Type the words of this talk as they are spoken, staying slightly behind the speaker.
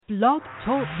Blog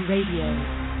Talk Radio.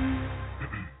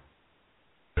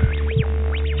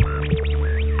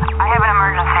 I have an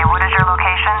emergency. What is your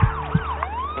location?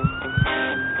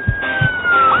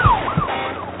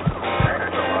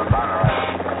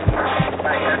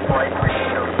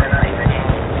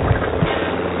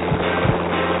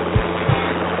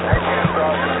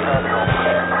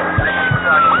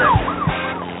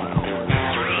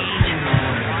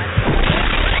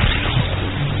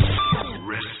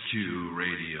 Rescue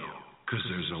Radio, because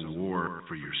there's a war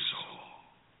for your soul.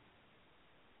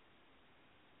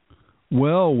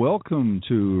 Well, welcome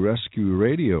to Rescue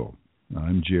Radio.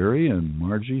 I'm Jerry, and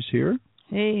Margie's here.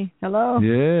 Hey, hello.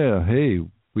 Yeah, hey,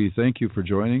 we thank you for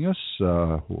joining us.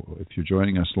 If you're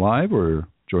joining us live or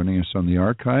joining us on the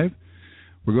archive,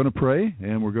 we're going to pray,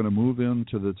 and we're going to move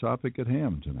into the topic at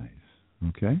hand tonight.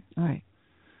 Okay? All right.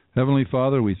 Heavenly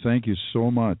Father, we thank you so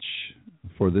much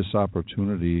for this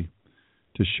opportunity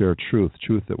to share truth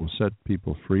that will set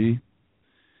people free.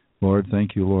 Lord,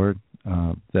 thank you, Lord,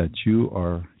 that you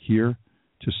are here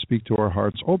to speak to our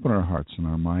hearts, open our hearts and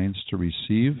our minds to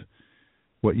receive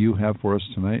what you have for us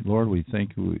tonight. Lord, we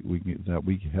thank you that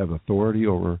we have authority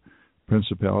over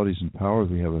principalities and powers.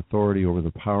 We have authority over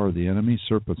the power of the enemy,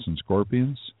 serpents and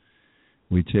scorpions.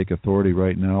 We take authority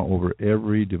right now over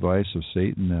every device of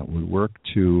Satan that would work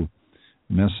to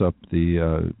mess up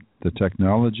the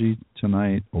technology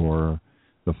tonight, or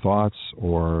the thoughts,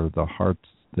 or the hearts,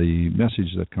 the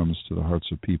message that comes to the hearts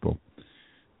of people.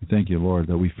 We thank you, Lord,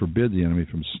 that we forbid the enemy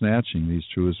from snatching these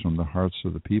truths from the hearts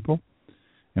of the people.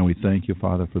 And we thank you,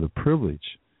 Father, for the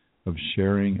privilege of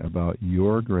sharing about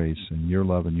your grace and your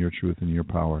love and your truth and your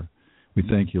power. We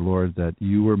thank you, Lord, that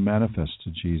you were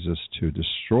manifested, Jesus, to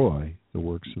destroy the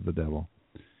works of the devil.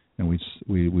 And we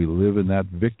live in that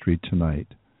victory tonight,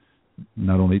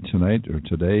 not only tonight or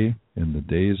today, in the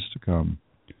days to come.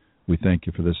 We thank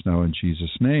you for this now in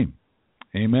Jesus' name.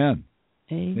 Amen.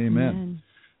 Amen.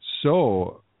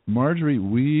 So, Marjorie,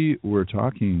 we were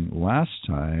talking last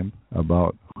time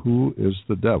about who is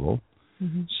the devil.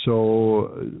 Mm-hmm.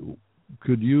 So,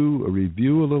 could you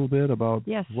review a little bit about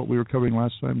what we were covering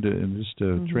last time, and just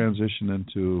to transition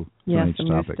into tonight's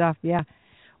topic? New stuff. Yeah.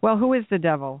 Well, who is the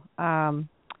devil?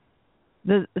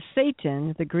 The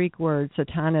Satan, the Greek word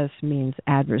Satanas, means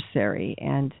adversary,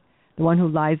 and the one who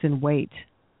lies in wait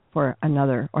for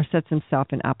another, or sets himself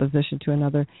in opposition to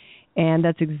another. And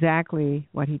that's exactly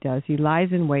what he does. He lies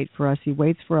in wait for us. He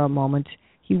waits for a moment.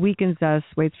 He weakens us,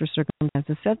 waits for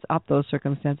circumstances, sets up those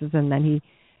circumstances, and then he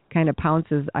kind of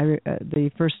pounces.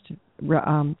 The first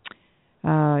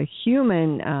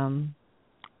human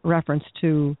reference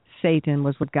to Satan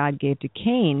was what God gave to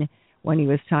Cain when he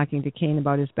was talking to Cain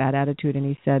about his bad attitude, and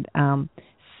he said,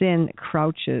 sin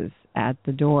crouches at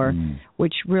the door,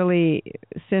 which really,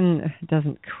 sin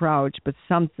doesn't crouch, but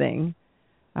something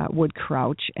would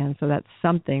crouch, and so that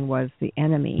something was the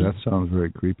enemy. That sounds very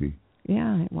creepy.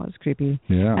 Yeah, it was creepy.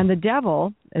 Yeah. And the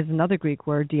devil is another Greek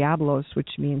word, diabolos, which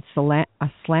means a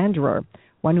slanderer,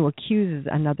 one who accuses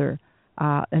another.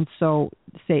 And so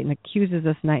Satan accuses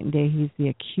us night and day. He's the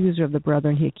accuser of the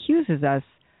brethren. He accuses us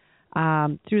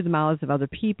through the mouths of other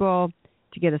people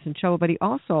to get us in trouble, but he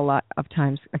also a lot of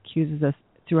times accuses us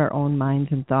through our own minds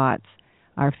and thoughts,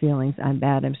 our feelings. I'm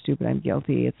bad, I'm stupid, I'm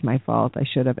guilty, it's my fault, I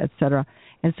should have, etc.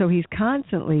 And so he's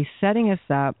constantly setting us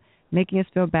up, making us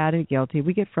feel bad and guilty.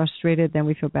 We get frustrated, then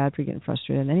we feel bad for getting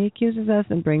frustrated. And then he accuses us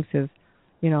and brings his,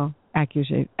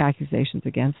 accusations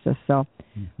against us. So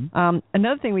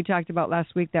another thing we talked about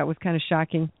last week that was kind of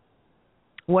shocking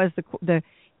was the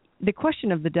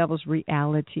question of the devil's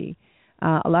reality.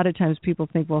 A lot of times people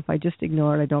think, well, if I just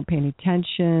ignore it, I don't pay any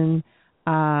attention,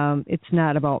 it's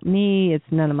not about me, it's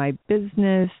none of my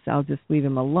business, I'll just leave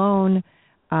him alone,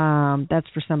 that's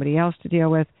for somebody else to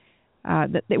deal with.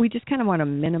 That we just kind of want to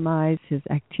minimize his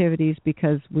activities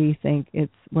because we think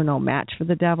we're no match for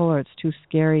the devil, or it's too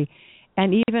scary.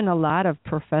 And even a lot of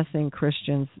professing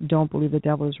Christians don't believe the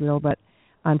devil is real, but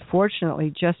unfortunately,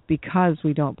 just because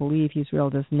we don't believe he's real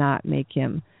does not make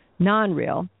him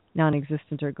non-real,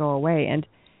 non-existent, or go away. And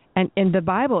the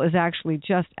Bible is actually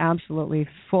just absolutely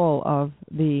full of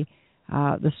the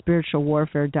spiritual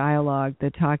warfare dialogue,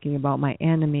 the talking about my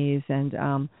enemies and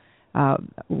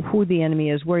who the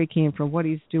enemy is, where he came from, what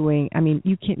he's doing. I mean,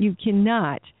 you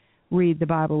cannot read the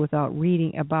Bible without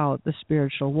reading about the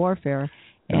spiritual warfare.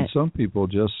 And some people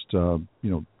just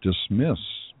dismiss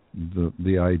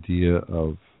the idea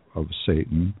of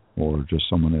Satan, or just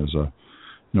someone as a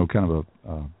kind of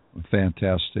a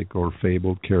fantastic or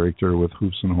fabled character with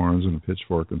hoofs and horns and a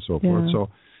pitchfork and so forth. So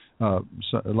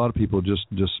So a lot of people just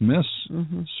dismiss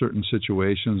certain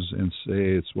situations and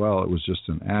say it was just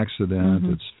an accident,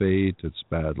 it's fate, it's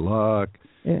bad luck,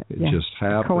 it just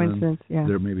happened. Coincidence,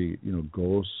 There may be,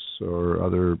 ghosts or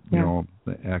other,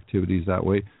 activities that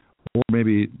way. Or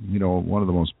maybe, one of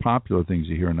the most popular things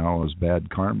you hear now is bad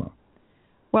karma.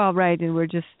 Well, right, and we're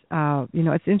just,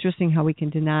 it's interesting how we can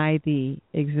deny the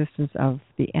existence of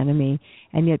the enemy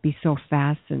and yet be so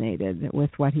fascinated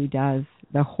with what he does,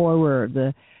 the horror,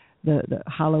 the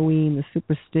Halloween, the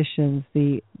superstitions,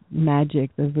 the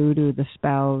magic, the voodoo, the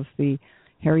spells, the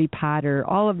Harry Potter,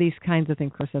 all of these kinds of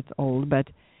things. Of course, that's old, but,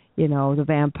 the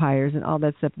vampires and all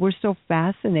that stuff. We're so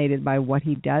fascinated by what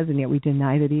he does, and yet we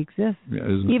deny that he exists,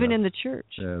 even in the church.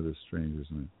 Yeah, that's strange,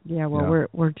 isn't it? Yeah, well,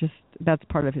 we're just, that's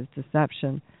part of his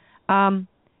deception.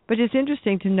 But it's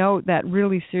interesting to note that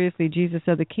really seriously, Jesus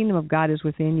said the kingdom of God is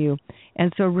within you.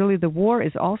 And so really the war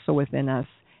is also within us,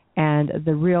 and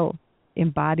the real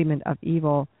embodiment of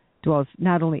evil dwells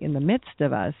not only in the midst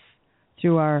of us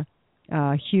through our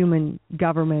human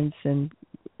governments and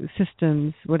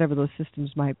systems, whatever those systems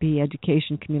might be,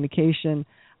 education, communication,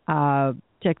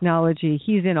 technology.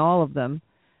 He's in all of them,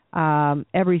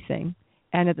 everything.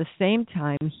 And at the same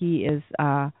time, he's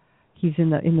in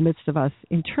the midst of us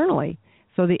internally.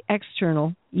 So the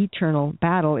external, eternal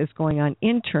battle is going on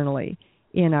internally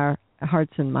in our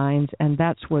hearts and minds, and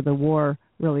that's where the war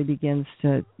really begins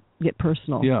to get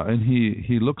personal. Yeah, and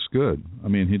he looks good. I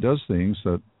mean, he does things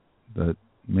that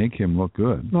make him look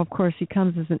good. Well, of course, he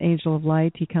comes as an angel of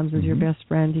light. He comes as your best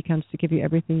friend. He comes to give you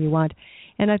everything you want.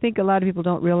 And I think a lot of people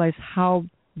don't realize how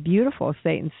beautiful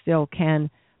Satan still can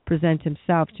present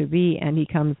himself to be, and he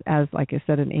comes as, like I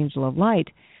said, an angel of light.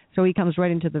 So he comes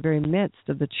right into the very midst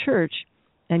of the church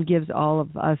and gives all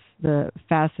of us the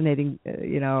fascinating,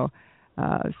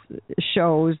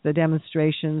 shows, the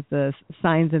demonstrations, the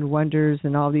signs and wonders,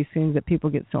 and all these things that people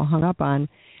get so hung up on.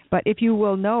 But if you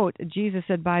will note, Jesus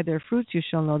said, by their fruits you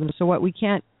shall know them. So what we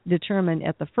can't determine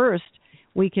at the first,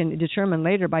 we can determine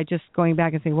later by just going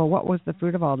back and saying, well, what was the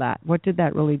fruit of all that? What did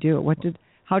that really do?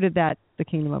 How did that, the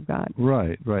kingdom of God?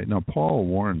 Right. Now, Paul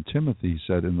warned Timothy, he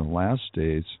said, in the last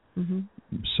days,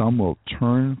 some will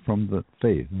turn from the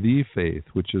faith,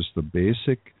 which is the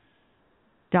basic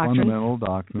fundamental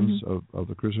doctrines of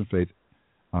the Christian faith,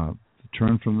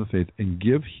 turn from the faith and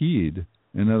give heed,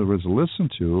 in other words, listen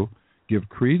to, give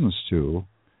credence to,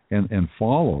 and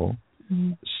follow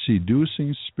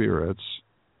seducing spirits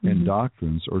and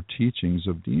doctrines or teachings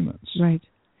of demons. Right.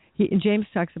 James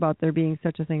talks about there being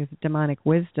such a thing as demonic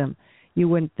wisdom. You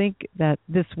wouldn't think that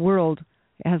this world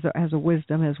has a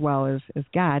wisdom as well as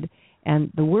God,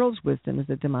 and the world's wisdom is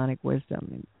a demonic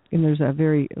wisdom. And there's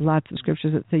lots of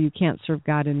scriptures that say you can't serve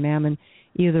God and mammon,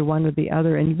 either one or the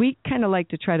other. And we kind of like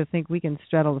to try to think we can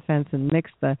straddle the fence and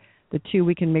mix the two.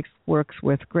 We can mix works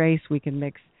with grace. We can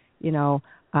mix,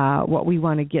 what we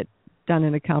want to get done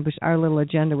and accomplish, our little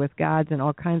agenda with God's and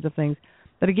all kinds of things.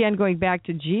 But again, going back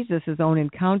to Jesus' own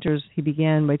encounters, he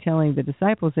began by telling the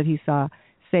disciples that he saw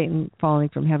Satan falling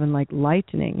from heaven like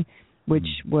lightning, which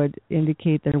would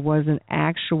indicate there was an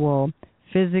actual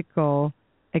physical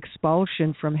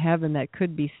expulsion from heaven that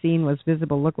could be seen, was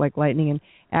visible, looked like lightning, and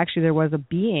actually there was a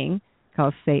being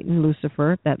called Satan,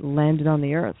 Lucifer, that landed on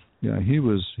the earth. Yeah, he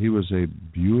was a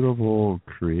beautiful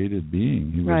created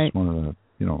being. He was one of the,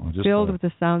 just filled with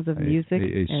the sounds of music.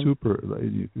 Super,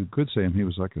 you could say he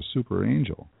was like a super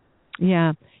angel.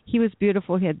 Yeah, he was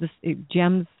beautiful. He had this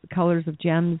gems, colors of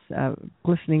gems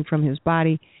glistening from his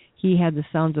body. He had the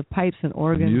sounds of pipes and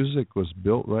organs. The music was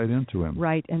built right into him.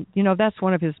 Right, and that's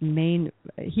one of his main.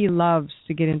 He loves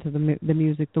to get into the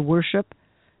music, the worship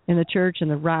in the church, and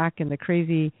the rock and the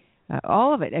crazy,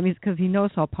 all of it. I mean, because he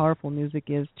knows how powerful music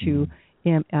is to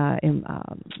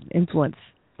influence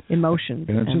emotions.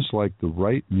 And it's just like the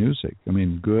right music. I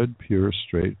mean, good, pure,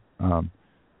 straight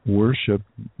worship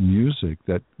music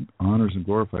that honors and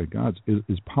glorifies God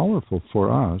is powerful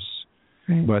for us.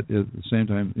 Right. But at the same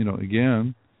time,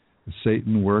 again,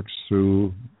 Satan works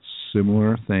through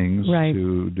similar things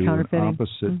to do an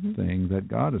opposite thing that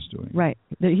God is doing. Right.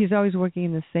 He's always working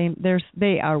in the same.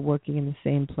 They are working in the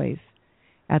same place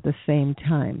at the same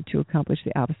time to accomplish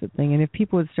the opposite thing. And if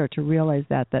people would start to realize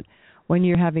that when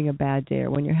you're having a bad day, or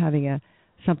when you're having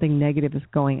something negative is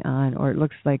going on, or it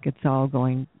looks like it's all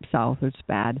going south or it's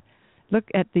bad, look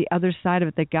at the other side of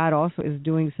it, that God also is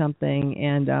doing something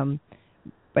and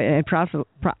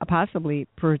possibly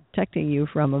protecting you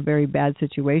from a very bad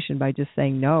situation by just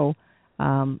saying no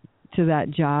to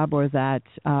that job or that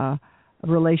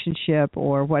relationship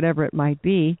or whatever it might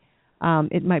be.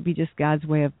 It might be just God's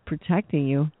way of protecting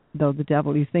you, though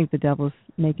you think the devil's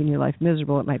making your life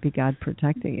miserable, it might be God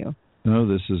protecting you. I know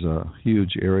this is a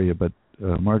huge area, but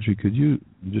Marjorie, could you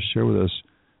just share with us,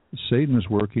 Satan is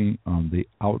working on the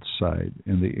outside,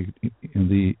 in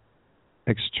the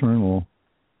external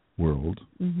world,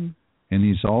 mm-hmm. and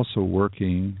he's also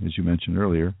working, as you mentioned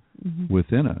earlier, mm-hmm.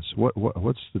 within us.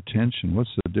 What's the tension? What's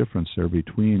the difference there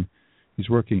between he's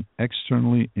working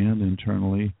externally and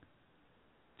internally?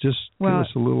 Just give us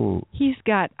a little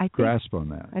grasp on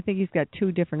that. I think he's got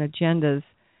two different agendas.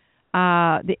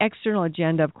 The external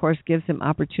agenda, of course, gives him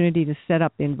opportunity to set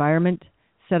up the environment,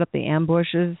 set up the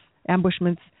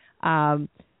ambushments,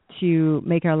 to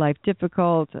make our life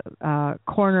difficult,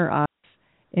 corner us,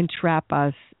 entrap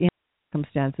us in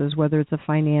circumstances, whether it's a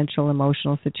financial,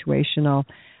 emotional, situational.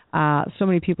 So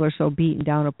many people are so beaten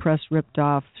down, oppressed, ripped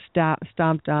off,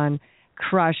 stomped on,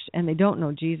 crushed, and they don't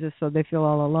know Jesus, so they feel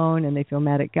all alone and they feel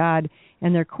mad at God,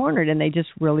 and they're cornered and they just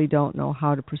really don't know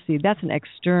how to proceed. That's an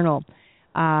external.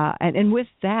 And with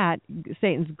that,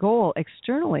 Satan's goal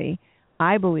externally,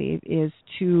 I believe, is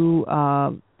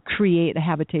to create a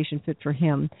habitation fit for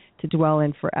him to dwell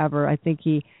in forever. I think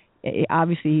he's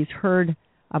heard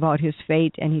about his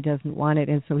fate and he doesn't want it,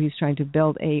 and so he's trying to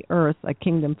build a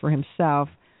kingdom for himself,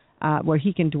 where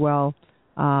he can dwell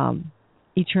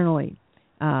eternally,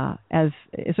 so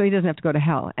he doesn't have to go to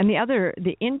hell. And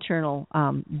the internal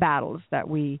battles that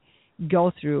we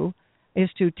go through is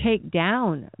to take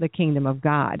down the kingdom of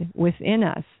God within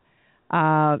us.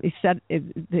 He said,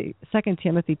 the 2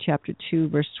 Timothy chapter 2,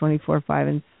 verse 24, 5,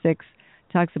 and 6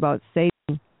 talks about Satan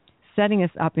setting us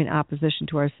up in opposition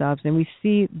to ourselves, and we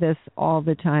see this all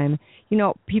the time.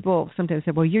 People sometimes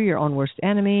say, "Well, you're your own worst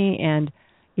enemy," and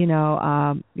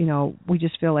we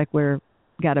just feel like we're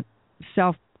got to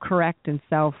self-correct and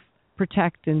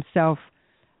self-protect and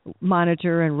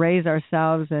self-monitor and raise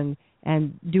ourselves and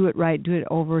do it right, do it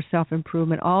over,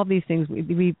 self-improvement. All these things,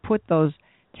 we put those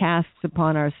tasks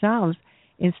upon ourselves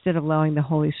instead of allowing the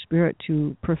Holy Spirit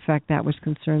to perfect that which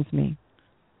concerns me.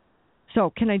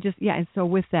 So and so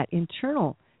with that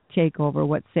internal takeover,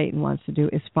 what Satan wants to do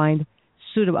is find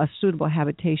a suitable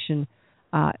habitation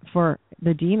for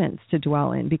the demons to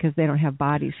dwell in, because they don't have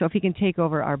bodies. So if he can take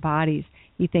over our bodies,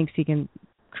 he thinks he can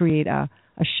create a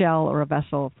shell or a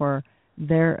vessel for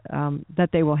their that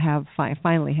they will have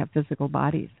finally have physical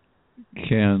bodies.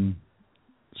 Can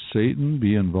Satan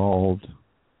be involved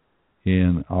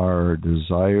in our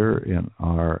desire and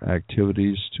our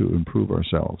activities to improve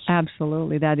ourselves?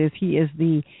 Absolutely. That is, he is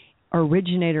the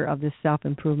originator of the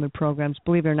self-improvement programs,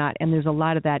 believe it or not, and there's a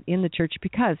lot of that in the church,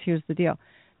 because here's the deal.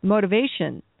 The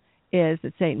motivation is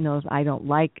that Satan knows I don't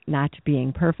like not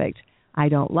being perfect. I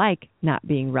don't like not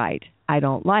being right. I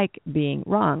don't like being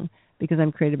wrong, because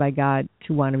I'm created by God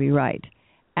to want to be right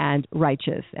and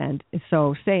righteous. And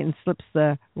so Satan slips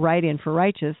the right in for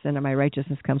righteous, and my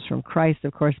righteousness comes from Christ,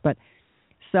 of course. But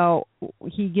so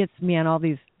he gets me on all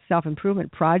these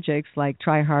self-improvement projects like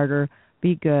try harder,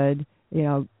 be good,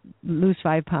 lose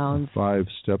 5 pounds. 5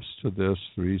 steps to this,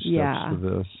 3 steps to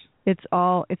this. It's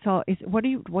what are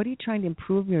you trying to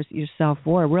improve yourself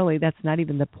for? Really, that's not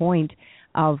even the point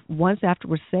of once after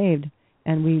we're saved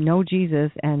and we know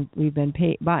Jesus and we've been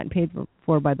bought and paid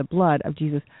for by the blood of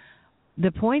Jesus.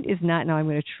 The point is not now I'm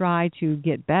going to try to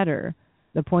get better.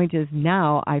 The point is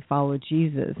now I follow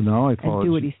Jesus. Now I follow and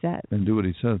do what he says. And do what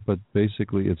he says. But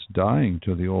basically, it's dying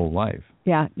to the old life.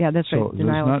 Yeah, that's right.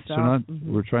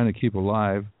 We're trying to keep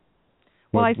alive.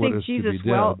 Well, I think Jesus.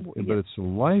 But it's the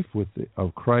life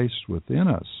of Christ within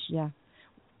us. Yeah.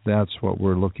 That's what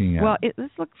we're looking at. Well,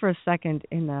 let's look for a second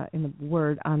in the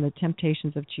Word on the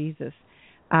temptations of Jesus,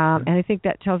 and I think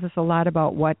that tells us a lot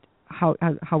about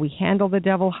how we handle the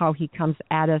devil, how he comes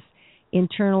at us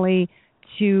internally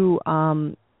to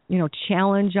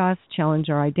challenge us, challenge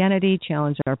our identity,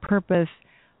 challenge our purpose,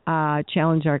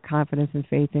 challenge our confidence and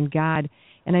faith in God.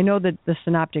 And I know that the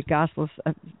Synoptic Gospels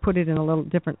put it in a little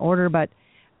different order, but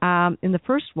in the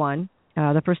first one,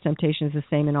 the first temptation is the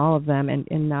same in all of them.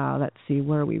 And let's see,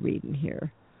 where are we reading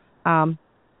here?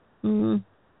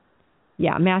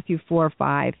 Matthew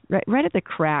 4:5, right at the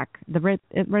crack, right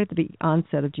at the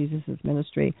onset of Jesus'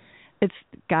 ministry. It's,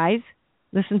 guys,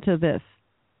 listen to this.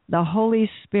 The Holy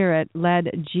Spirit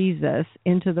led Jesus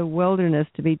into the wilderness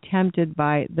to be tempted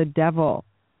by the devil.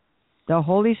 The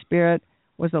Holy Spirit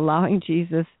was allowing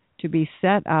Jesus to be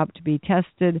set up, to be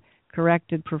tested,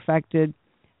 corrected, perfected.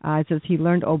 It says he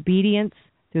learned obedience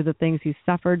through the things he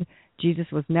suffered. Jesus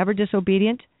was never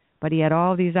disobedient, but he had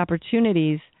all these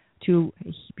opportunities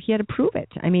he had to prove it.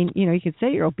 I mean, you could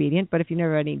say you're obedient, but if you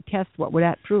never had any tests, what would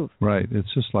that prove? Right.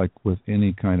 It's just like with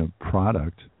any kind of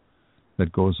product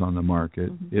that goes on the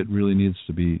market, it really needs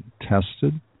to be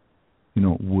tested.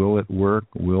 Will it work?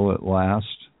 Will it last?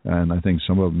 and I think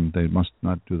some of them, they must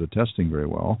not do the testing very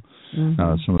well.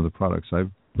 Some of the products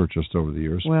I've purchased over the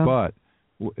years. Well,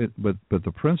 but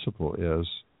the principle is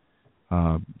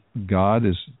God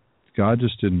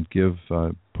just didn't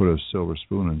put a silver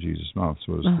spoon in Jesus' mouth,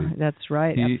 so to speak. That's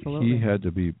right. Absolutely. He had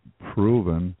to be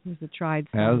proven He's the tried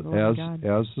as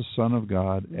the Son of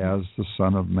God, as the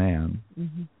Son of Man,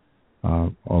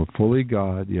 fully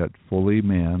God yet fully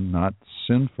man, not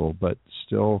sinful but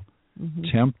still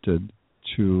tempted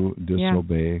to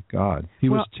disobey God. He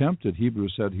was tempted.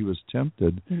 Hebrews said he was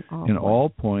tempted in all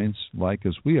points, like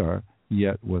as we are,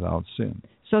 yet without sin.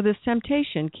 So this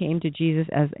temptation came to Jesus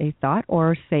as a thought,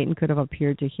 or Satan could have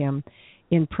appeared to him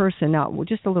in person. Now,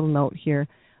 just a little note here.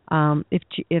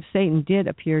 If Satan did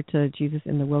appear to Jesus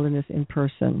in the wilderness in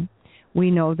person,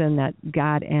 we know then that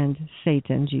God and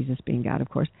Satan, Jesus being God, of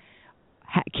course,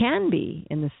 can be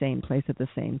in the same place at the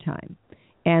same time.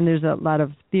 And there's a lot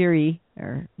of theory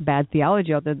or bad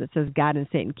theology out there that says God and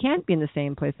Satan can't be in the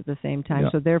same place at the same time.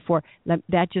 So therefore,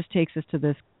 that just takes us to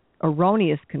this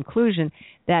erroneous conclusion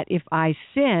that if I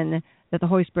sin, that the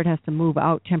Holy Spirit has to move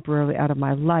out temporarily out of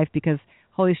my life because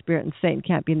Holy Spirit and Satan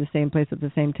can't be in the same place at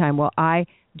the same time. Well, I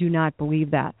do not believe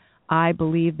that. I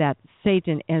believe that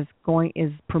Satan is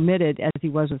permitted, as he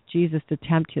was with Jesus, to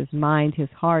tempt his mind, his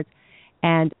heart,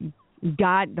 and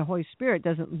God, the Holy Spirit,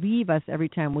 doesn't leave us every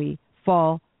time we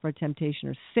fall for a temptation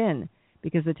or sin,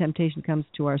 because the temptation comes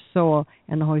to our soul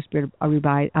and the Holy Spirit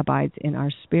abides in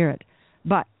our spirit.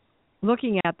 But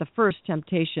looking at the first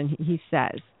temptation,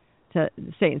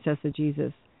 Satan says to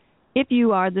Jesus, if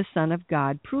you are the Son of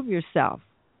God, prove yourself.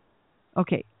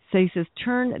 Okay, so he says,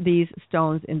 turn these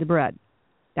stones into bread.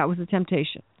 That was the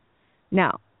temptation.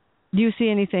 Now, do you see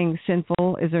anything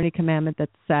sinful? Is there any commandment that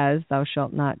says thou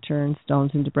shalt not turn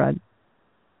stones into bread?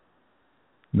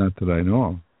 Not that I know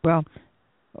of. Well,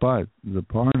 but the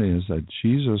part is that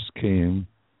Jesus came,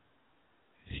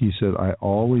 he said, I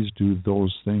always do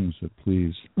those things that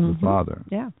please the Father.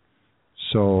 Yeah.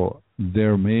 So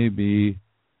there may be,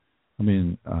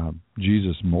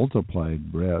 Jesus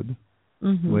multiplied bread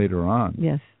later on.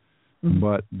 Yes.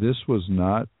 But this was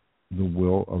not the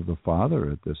will of the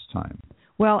Father at this time.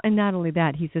 Well, and not only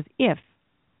that, he says, if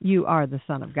you are the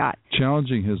Son of God.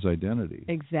 Challenging his identity.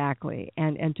 Exactly.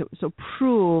 And to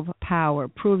prove power,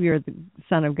 prove you're the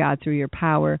Son of God through your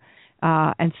power,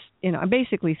 and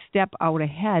basically step out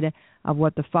ahead of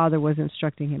what the Father was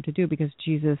instructing him to do, because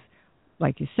Jesus,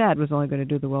 like you said, was only going to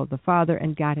do the will of the Father,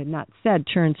 and God had not said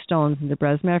turn stones into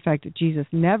bread. As a matter of fact, Jesus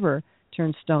never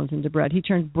turned stones into bread. He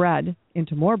turned bread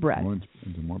into more bread.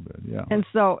 Into more bread, yeah. And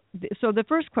so the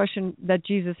first question that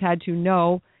Jesus had to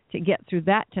know to get through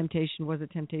that temptation was a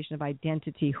temptation of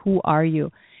identity. Who are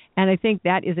you? And I think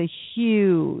that is a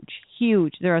huge,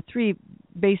 there are three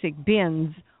basic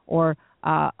bins or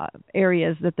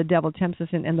areas that the devil tempts us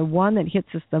in, and the one that hits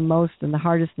us the most and the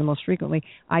hardest and the most frequently,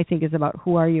 I think, is about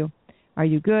who are you? Are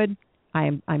you good?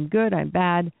 I'm good. I'm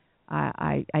bad.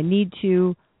 I need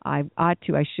to. I ought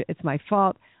to. I should. It's my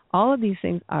fault. All of these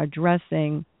things are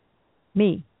addressing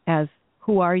me as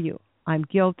who are you? I'm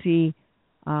guilty.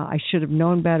 I should have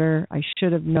known better. I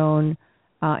should have known.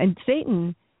 And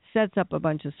Satan sets up a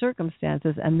bunch of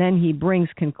circumstances, and then he brings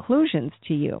conclusions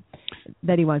to you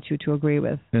that he wants you to agree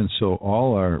with. And so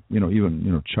all our,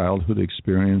 even childhood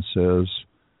experiences,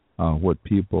 what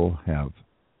people have,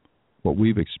 what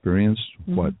we've experienced,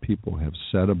 what people have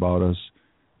said about us,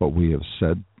 what we have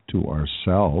said to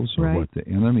ourselves, or what the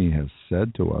enemy has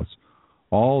said to us,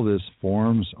 all this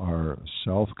forms our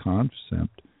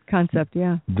self-concept.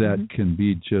 That can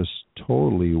be just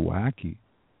totally wacky.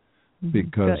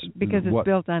 Because it's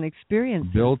built on experience.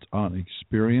 Built on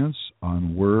experience,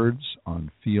 on words,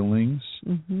 on feelings,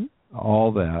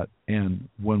 all that. And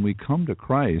when we come to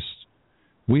Christ,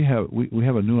 we have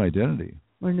a new identity.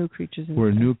 We're new creatures in Christ.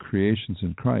 We're new creations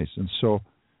in Christ. And so,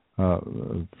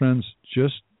 friends,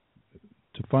 just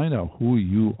to find out who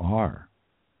you are,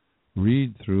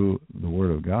 read through the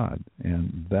Word of God,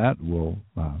 and that will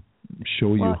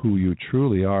show you who you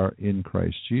truly are in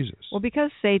Christ Jesus. Well, because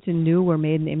Satan knew we're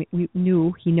made in the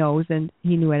image, he knows, and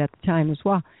he knew it at the time as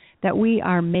well, that we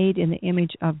are made in the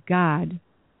image of God.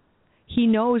 He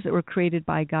knows that we're created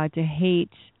by God to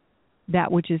hate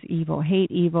that which is evil, hate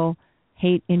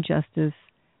injustice,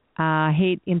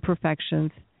 hate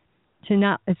imperfections.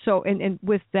 And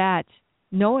with that,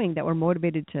 knowing that we're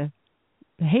motivated to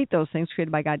hate those things,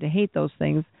 created by God to hate those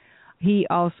things, he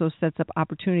also sets up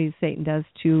opportunities, Satan does,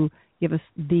 to give us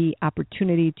the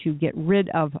opportunity to get rid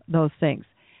of those things.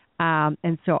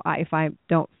 And so if I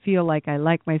don't feel like I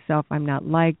like myself, I'm not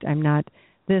liked, I'm not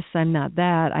this, I'm not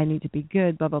that, I need to be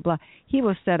good, blah, blah, blah. He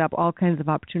will set up all kinds of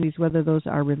opportunities, whether those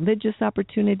are religious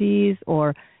opportunities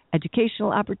or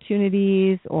educational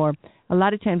opportunities, or a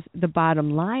lot of times the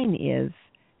bottom line is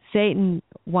Satan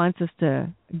wants us to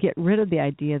get rid of the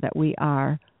idea that we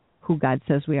are who God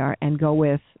says we are and go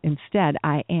with, instead,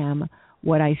 I am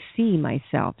what I see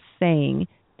myself saying,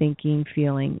 thinking,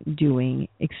 feeling, doing,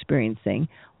 experiencing.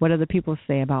 What other people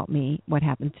say about me, what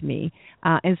happened to me.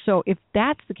 And so if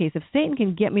that's the case, if Satan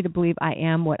can get me to believe I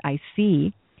am what I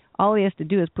see, all he has to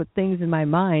do is put things in my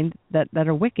mind that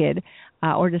are wicked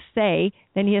or to say,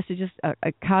 then he has to just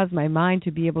cause my mind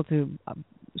to be able to,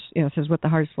 it says what the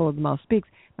heart is full of, the mouth speaks.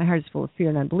 My heart is full of fear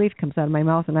and unbelief, comes out of my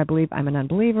mouth, and I believe I'm an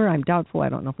unbeliever, I'm doubtful, I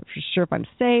don't know for sure if I'm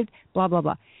saved, blah, blah,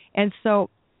 blah. And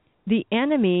so the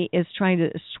enemy is trying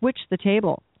to switch the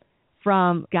table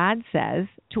from God says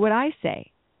to what I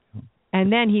say.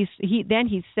 And then he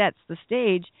sets the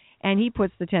stage, and he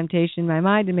puts the temptation in my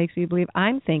mind and makes me believe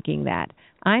I'm thinking that,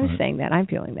 I'm saying that, I'm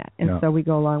feeling that. And so we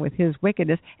go along with his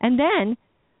wickedness. And then,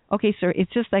 okay, sir,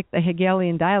 it's just like the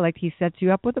Hegelian dialect. He sets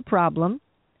you up with a problem.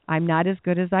 I'm not as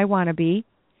good as I want to be.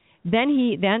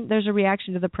 Then there's a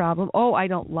reaction to the problem. Oh, I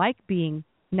don't like being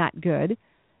not good.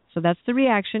 So that's the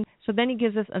reaction. So then he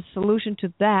gives us a solution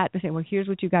to that. To say, well, here's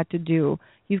what you got to do.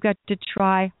 You've got to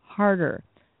try harder.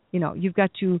 You've got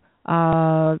to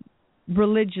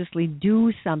religiously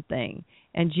do something.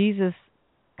 And Jesus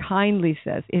kindly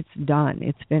says, it's done.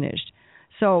 It's finished.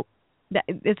 So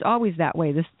it's always that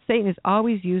way. Satan is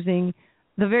always using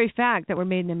the very fact that we're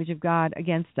made in the image of God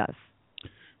against us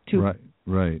to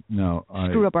right. Now,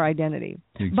 screw up our identity.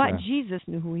 Exactly. But Jesus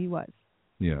knew who he was.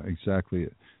 Yeah, exactly.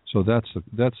 So that's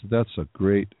a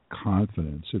great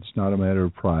confidence. It's not a matter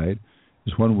of pride.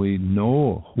 It's when we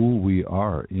know who we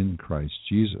are in Christ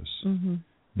Jesus. Mm-hmm.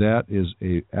 That is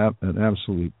an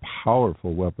absolutely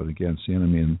powerful weapon against the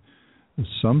enemy. And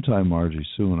sometime, Margie,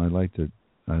 soon,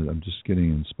 I'm just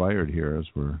getting inspired here as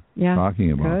we're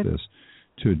talking about this,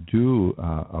 to do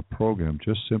a program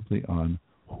just simply on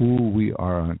who we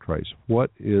are on Christ. What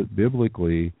is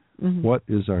biblically, what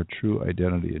is our true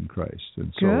identity in Christ?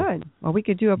 And so, good. Well, we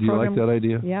could do a program. Do you like that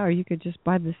idea? Yeah, or you could just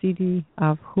buy the CD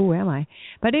of Who Am I?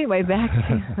 But anyway, back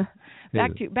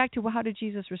to how did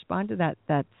Jesus respond to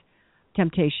that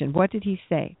temptation? What did he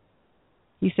say?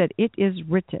 He said, "It is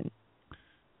written."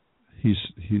 He's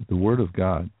the Word of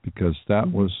God, because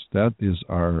that is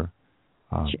our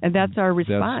and that's our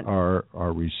response. That's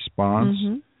our response.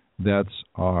 Mm-hmm. That's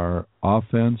our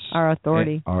offense, our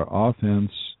authority, our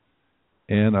offense,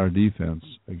 and our defense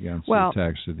against the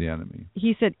attacks of the enemy.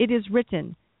 He said, "It is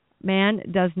written, man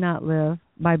does not live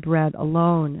by bread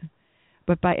alone,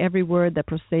 but by every word that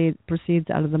proceeds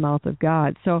out of the mouth of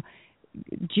God." So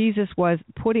Jesus was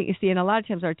putting, and a lot of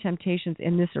times our temptations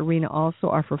in this arena also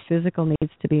are for physical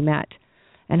needs to be met.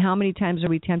 And how many times are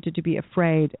we tempted to be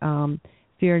afraid?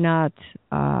 Fear not,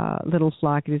 little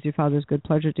flock, it is your Father's good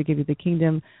pleasure to give you the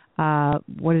kingdom.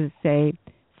 What does it say?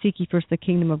 Seek ye first the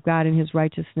kingdom of God and his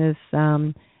righteousness.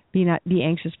 Be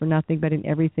anxious for nothing, but in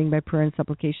everything by prayer and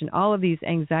supplication. All of these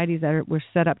anxieties that were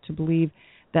set up to believe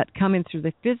that come in through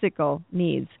the physical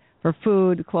needs for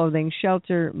food, clothing,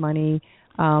 shelter, money.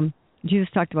 Jesus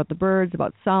talked about the birds,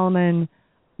 about Solomon,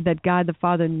 that God the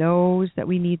Father knows that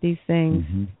we need these things.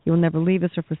 Mm-hmm. He will never leave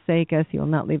us or forsake us. He will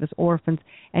not leave us orphans.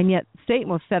 And yet Satan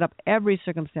will set up every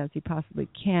circumstance he possibly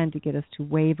can to get us to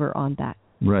waver on that.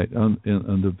 Right. And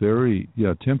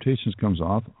temptations comes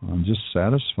off on just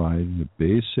satisfying the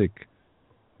basic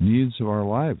needs of our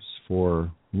lives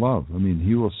for love. I mean,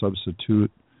 he will substitute,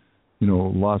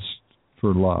 lust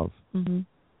for love. Mm-hmm.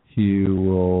 He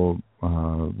will,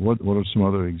 what are some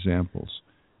other examples?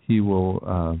 He will...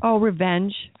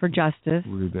 revenge for justice.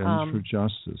 Revenge for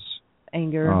justice.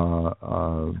 Anger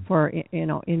for,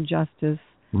 injustice.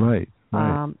 Right.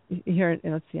 Here,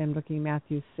 let's see, I'm looking at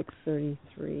Matthew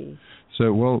 6:33.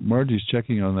 So, Margie's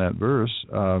checking on that verse.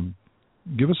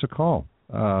 Give us a call.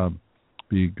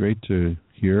 Be great to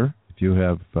hear if you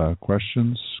have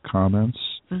questions, comments.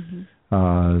 Mm-hmm.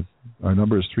 Our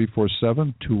number is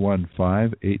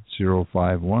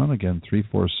 347-215-8051. Again,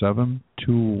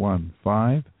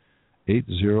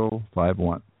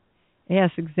 347-215-8051.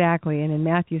 Yes, exactly. And in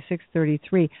Matthew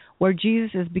 6:33, where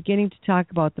Jesus is beginning to talk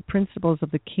about the principles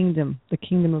of the kingdom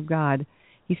of God,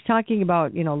 he's talking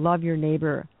about, love your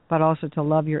neighbor, but also to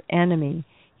love your enemy.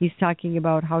 He's talking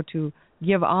about how to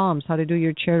give alms, how to do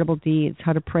your charitable deeds,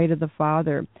 how to pray to the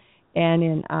Father,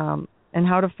 and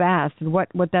how to fast, and what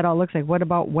that all looks like. What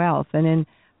about wealth? And then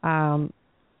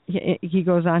he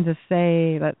goes on to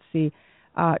say, let's see,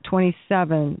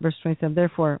 27, verse 27.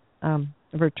 Therefore,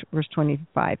 verse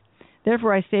 25.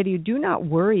 Therefore I say to you, do not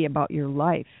worry about your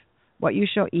life, what you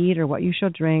shall eat or what you shall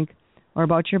drink, or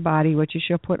about your body, what you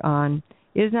shall put on.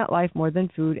 Is not life more than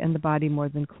food, and the body more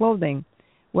than clothing?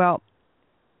 Well,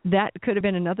 that could have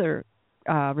been another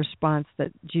response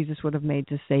that Jesus would have made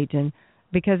to Satan,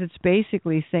 because it's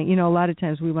basically saying, a lot of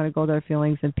times we want to go to our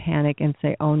feelings and panic and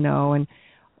say, oh no, and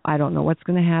I don't know what's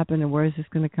going to happen, and where is this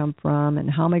going to come from, and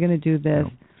how am I going to do this?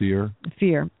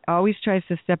 Fear always tries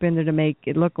to step in there to make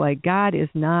it look like God is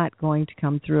not going to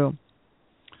come through.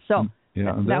 So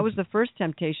that was the first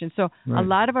temptation. So a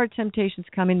lot of our temptations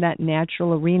come in that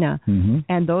natural arena,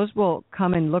 and those will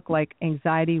come and look like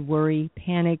anxiety, worry,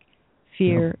 panic,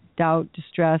 fear, doubt,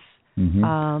 distress,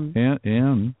 and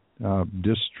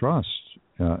distrust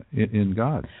in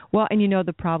God. Well, and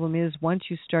the problem is, once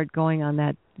you start going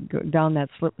down that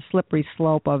slippery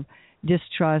slope of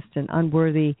distrust and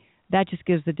unworthy, that just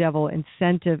gives the devil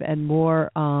incentive and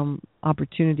more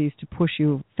opportunities to push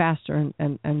you faster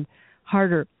and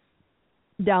harder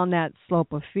down that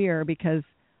slope of fear, because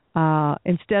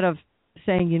instead of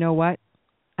saying, you know what,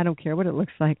 I don't care what it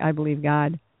looks like, I believe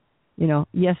God.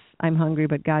 Yes, I'm hungry,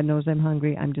 but God knows I'm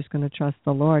hungry. I'm just going to trust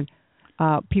the Lord.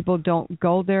 People don't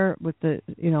go there with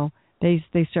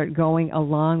they start going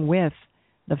along with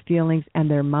the feelings, and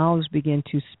their mouths begin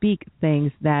to speak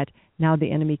things that now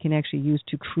the enemy can actually use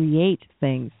to create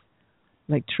things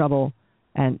like trouble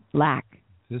and lack.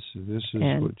 This is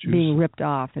and what you being ripped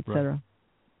off, etc. Right.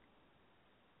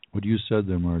 What you said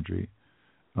there, Marjorie.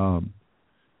 No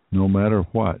matter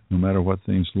what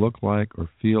things look like or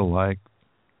feel like,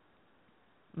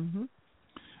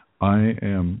 I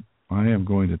am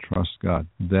going to trust God.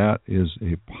 That is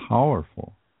a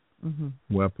powerful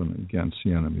weapon against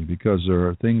the enemy, because there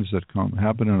are things that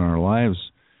happen in our lives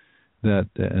that,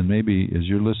 and maybe as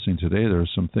you're listening today, there are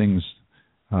some things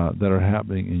that are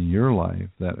happening in your life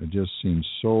that just seem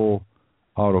so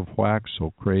out of whack,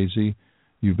 so crazy.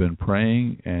 You've been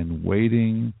praying and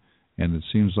waiting, and it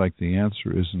seems like the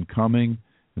answer isn't coming,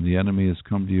 and the enemy has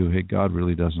come to you, hey, God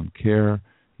really doesn't care.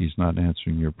 He's not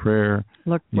answering your prayer.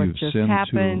 Look what just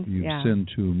happened. You've sinned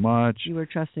too much. You were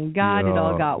trusting God. It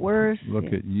all got worse. Look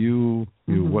at you.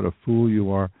 What a fool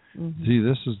you are. See,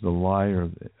 this is the liar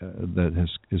that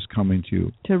is coming to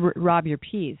you. To rob your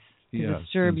peace. To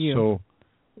disturb you. So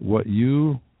what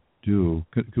you do,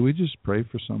 could we just pray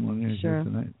for someone here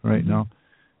tonight, right now?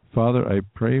 Father, I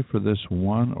pray for this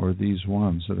one or these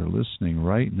ones that are listening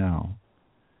right now,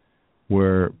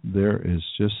 where there is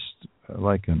just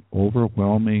like an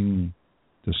overwhelming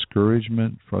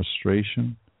discouragement,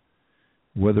 frustration,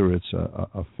 whether it's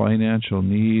a financial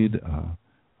need, a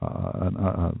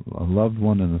loved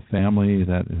one in the family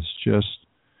that is just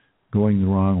going the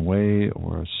wrong way,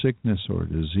 or a sickness or a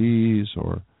disease,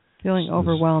 or feeling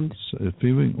overwhelmed.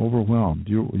 Feeling overwhelmed.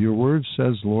 Your word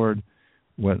says, Lord,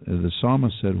 what the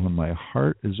psalmist said, when my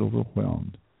heart is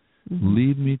overwhelmed,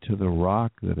 lead me to the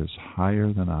rock that is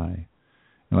higher than I.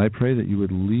 And I pray that you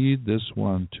would lead this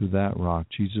one to that rock.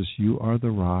 Jesus, you are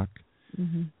the rock.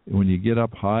 When you get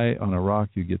up high on a rock,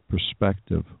 you get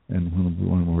perspective. And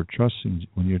when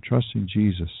you're trusting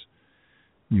Jesus,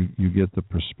 you get the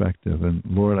perspective. And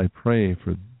Lord, I pray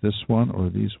for this one or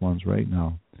these ones right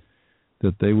now,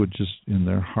 that they would just in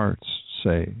their hearts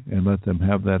say, and let them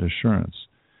have that assurance,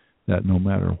 that no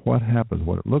matter what happens,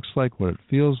 what it looks like, what it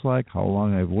feels like, how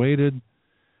long I've waited,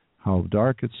 how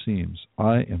dark it seems,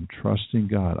 I am trusting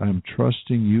God. I'm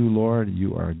trusting you, Lord.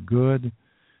 You are good.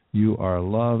 You are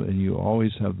love, and you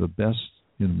always have the best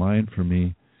in mind for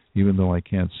me, even though I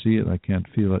can't see it, I can't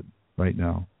feel it right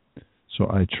now. So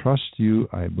I trust you.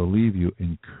 I believe you.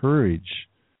 Encourage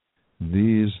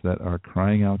these that are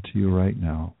crying out to you right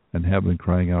now and have been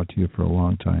crying out to you for a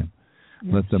long time.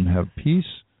 Yes. Let them have peace.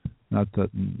 Let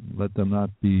them not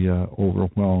be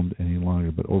overwhelmed any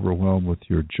longer, but overwhelmed with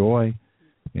your joy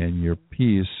and your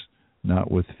peace, not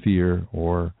with fear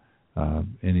or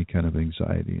any kind of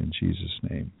anxiety, in Jesus'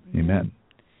 name. Amen.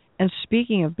 And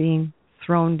speaking of being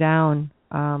thrown down,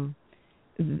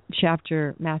 Matthew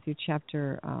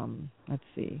chapter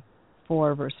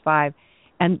 4, verse 5,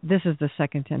 and this is the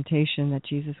second temptation that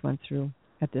Jesus went through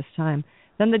at this time.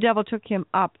 Then the devil took him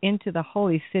up into the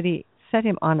holy city, set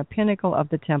him on a pinnacle of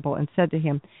the temple, and said to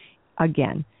him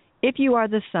again, if you are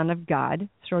the Son of God,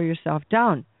 throw yourself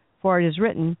down. For it is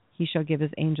written, he shall give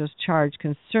his angels charge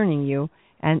concerning you,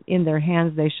 and in their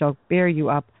hands they shall bear you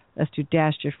up, lest you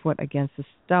dash your foot against a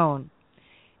stone.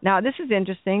 Now, this is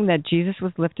interesting that Jesus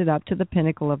was lifted up to the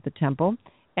pinnacle of the temple,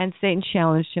 and Satan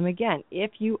challenged him again.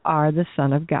 If you are the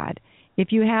Son of God,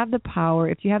 if you have the power,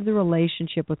 if you have the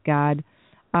relationship with God,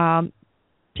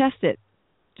 test it.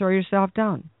 Throw yourself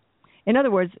down. In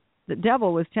other words, the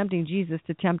devil was tempting Jesus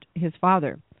to tempt his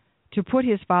Father, to put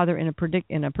his father in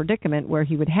a predicament where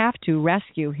he would have to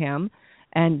rescue him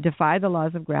and defy the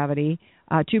laws of gravity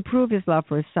to prove his love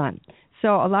for his son.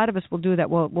 So a lot of us will do that.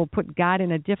 We'll put God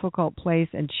in a difficult place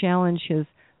and challenge his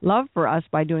love for us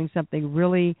by doing something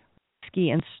really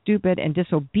risky and stupid and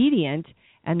disobedient,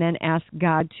 and then ask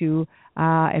God to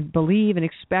and believe and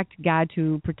expect God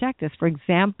to protect us. For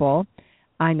example,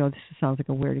 I know this sounds like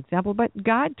a weird example, but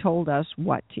God told us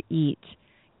what to eat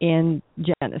in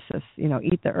Genesis.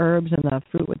 Eat the herbs and the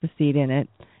fruit with the seed in it.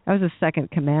 That was the second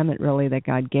commandment, really, that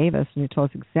God gave us, and he told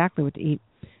us exactly what to eat.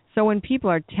 So when people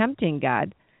are tempting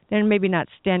God, they're maybe not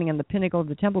standing on the pinnacle of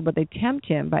the temple, but they tempt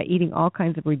him by eating all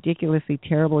kinds of ridiculously,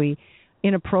 terribly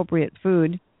inappropriate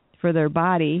food for their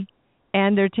body,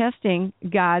 and they're testing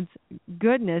God's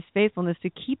goodness, faithfulness to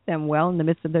keep them well in the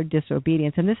midst of their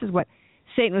disobedience. And this is what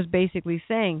Satan was basically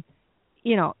saying,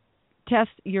 test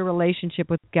your relationship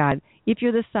with God. If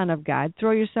you're the Son of God,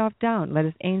 throw yourself down. Let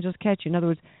his angels catch you. In other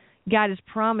words, God has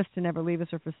promised to never leave us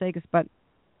or forsake us, but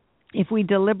if we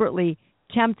deliberately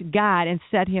tempt God and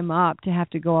set him up to have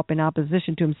to go up in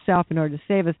opposition to himself in order to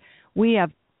save us, we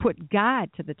have put God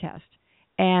to the test.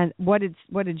 And what did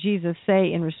Jesus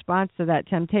say in response to that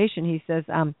temptation? He says,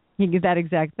 he did that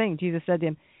exact thing. Jesus said to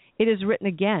him, "It is written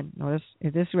again." Notice,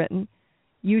 it is written,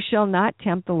 "You shall not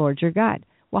tempt the Lord your God."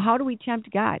 Well, how do we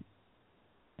tempt God?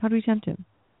 How do we tempt him?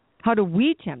 How do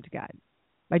we tempt God?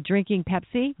 By drinking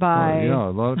Pepsi? By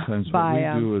a lot of times what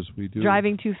we do is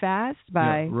driving too fast?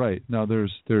 By right. Now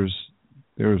there's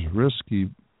risky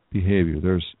behavior.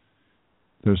 There's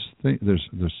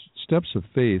steps of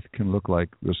faith can look like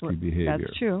risky behavior.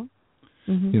 That's true.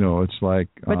 Mm-hmm. It's like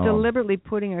but deliberately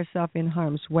putting ourselves in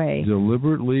harm's way.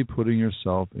 Deliberately putting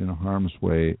yourself in harm's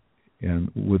way,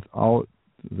 and without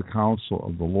the counsel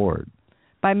of the Lord.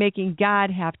 By making God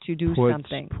have to do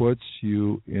something. Puts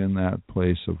you in that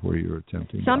place of where you're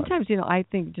attempting Sometimes, God. I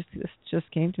think this just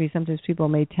came to me. Sometimes people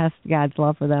may test God's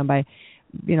love for them by,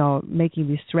 making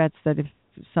these threats that if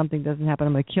something doesn't happen,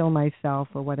 I'm going to kill myself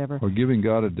or whatever. Or giving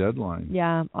God a deadline.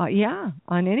 Yeah,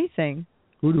 on anything.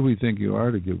 Who do we think you are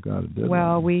to give God a deadline?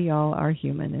 Well, we all are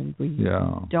human, and we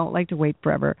don't like to wait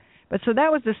forever. But so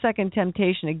that was the second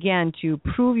temptation, again, to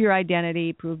prove your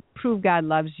identity, prove God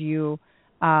loves you.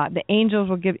 The angels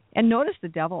will give, and notice the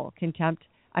devil can tempt.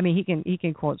 I mean, he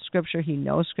can quote Scripture. He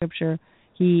knows Scripture.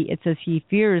 It says he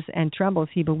fears and trembles.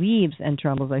 He believes and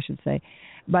trembles, I should say.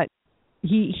 But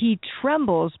he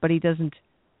trembles, but he doesn't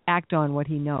act on what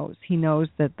he knows. He knows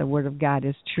that the Word of God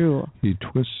is true. He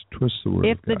twists the Word of God.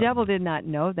 If the devil did not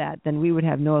know that, then we would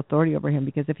have no authority over him,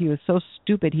 because if he was so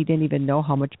stupid he didn't even know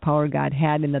how much power God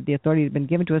had and that the authority had been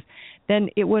given to us, then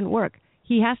it wouldn't work.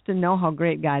 He has to know how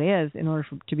great God is in order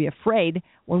to be afraid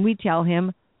when we tell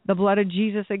him the blood of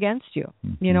Jesus against you,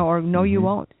 or no, you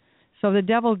won't. So the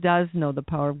devil does know the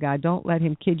power of God. Don't let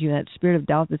him kid you. That spirit of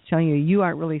doubt that's telling you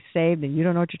aren't really saved and you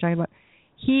don't know what you're talking about.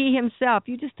 He himself,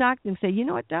 you just talk to him and say, you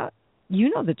know what, doubt? You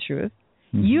know the truth.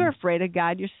 Mm-hmm. You're afraid of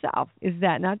God yourself. Is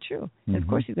that not true? Mm-hmm. And of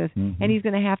course he does. Mm-hmm. And he's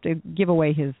going to have to give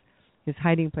away his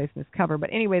hiding place and his cover. But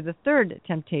anyway, the third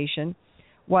temptation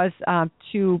was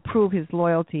to prove his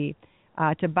loyalty,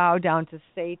 to bow down to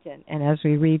Satan. And as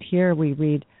we read here,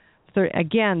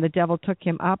 again, the devil took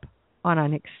him up on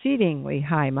an exceedingly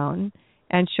high mountain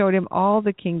and showed him all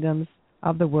the kingdoms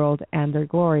of the world and their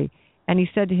glory. And he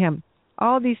said to him,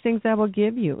 all these things I will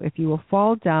give you if you will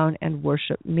fall down and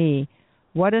worship me.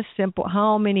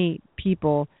 How many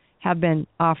people have been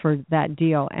offered that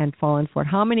deal and fallen for it?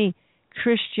 How many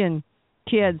Christian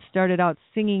kids started out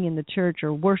singing in the church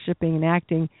or worshiping and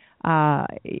acting,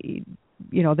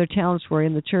 their talents were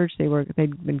in the church,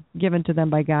 they'd been given to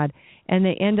them by God, and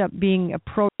they end up being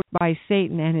approached by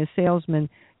Satan and his salesmen.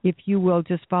 If you will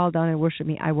just fall down and worship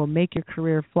me, I will make your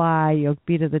career fly. You'll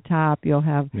be to the top. You'll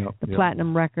have the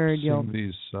platinum record. You'll sing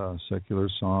these secular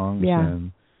songs,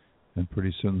 and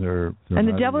pretty soon they're and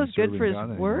the devil is good for his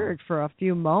word for a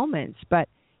few moments, but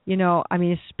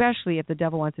especially if the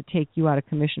devil wants to take you out of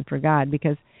commission for God,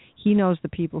 because he knows the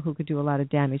people who could do a lot of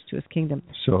damage to his kingdom.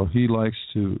 So he likes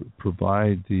to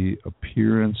provide the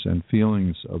appearance and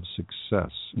feelings of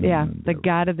success. The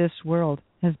God of this world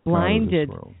has blinded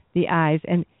the eyes,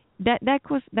 and that's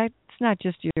not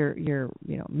just your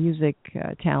music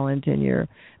talent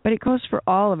but it goes for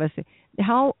all of us.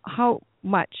 How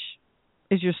much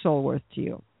is your soul worth to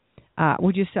you?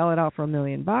 Would you sell it out for $1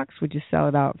 million? Would you sell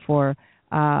it out for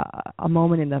a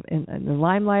moment in the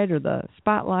limelight or the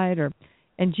spotlight?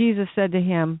 And Jesus said to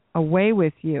him, away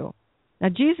with you. Now,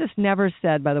 Jesus never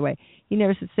said, by the way, he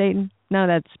never said, Satan,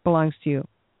 none of that belongs to you.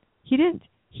 He didn't.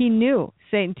 He knew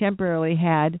Satan temporarily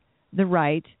had the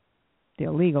right, the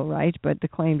illegal right, but the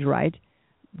claimed right.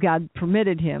 God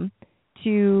permitted him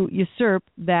to usurp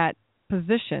that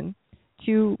position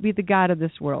to be the god of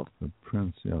this world. The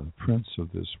prince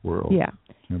of this world. Yeah.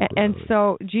 And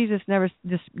so Jesus never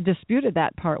disputed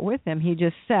that part with him. He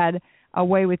just said,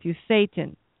 "Away with you,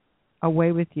 Satan.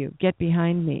 Away with you. Get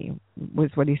behind me,"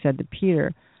 was what he said to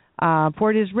Peter.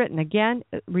 For it is written, again,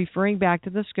 referring back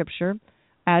to the scripture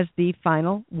as the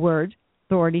final word,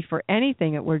 authority for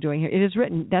anything that we're doing here. It is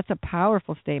written. That's a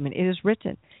powerful statement. It is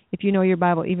written. If you know your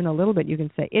Bible even a little bit, you can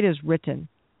say, "It is written.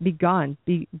 Be gone."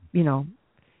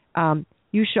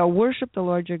 You shall worship the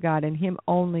Lord your God, and him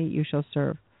only you shall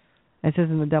serve. It says,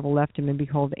 and the devil left him, and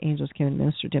behold, the angels came and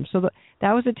ministered to him. So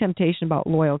that was a temptation about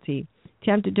loyalty,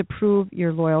 tempted to prove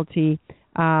your loyalty.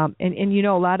 And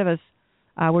a lot of us,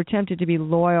 we're tempted to be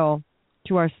loyal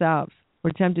to ourselves.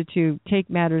 We're tempted to take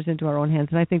matters into our own hands.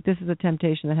 And I think this is a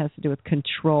temptation that has to do with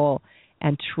control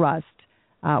and trust.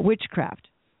 Witchcraft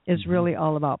is really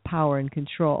all about power and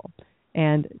control.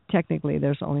 And technically,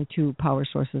 there's only two power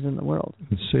sources in the world.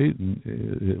 And Satan,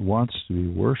 it wants to be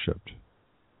worshipped.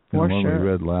 For and sure. We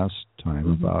read last time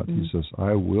about, he says,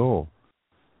 "I will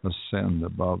ascend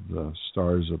above the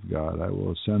stars of God. I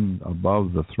will ascend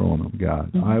above the throne of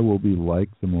God. I will be like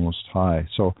the Most High."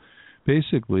 So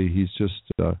basically, he's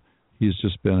just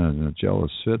been in a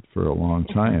jealous fit for a long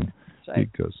time.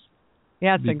 Right. because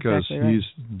exactly right.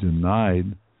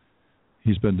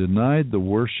 He's been denied the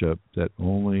worship that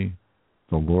only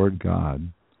the Lord God,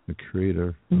 the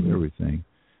creator of everything,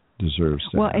 deserves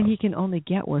to have. And he can only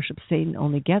get worship. Satan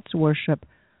only gets worship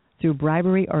through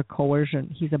bribery or coercion.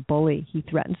 He's a bully. He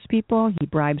threatens people, he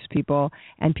bribes people,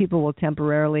 and people will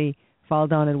temporarily fall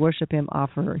down and worship him,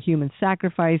 offer human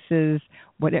sacrifices,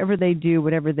 whatever they do,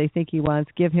 whatever they think he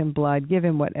wants, give him blood, give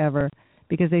him whatever,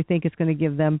 because they think it's going to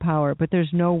give them power. But there's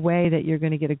no way that you're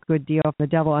going to get a good deal from the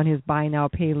devil on his buy now,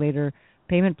 pay later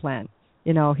payment plan.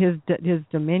 His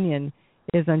dominion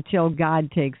is until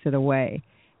God takes it away.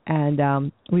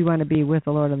 And we want to be with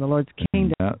the Lord in the Lord's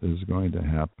kingdom. And that is going to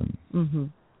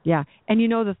happen. Yeah. And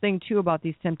the thing, too, about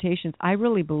these temptations, I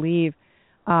really believe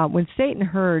when Satan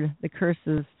heard the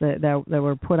curses that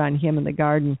were put on him in the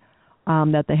garden,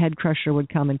 that the head crusher would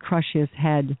come and crush his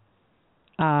head,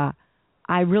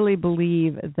 I really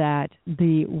believe that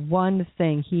the one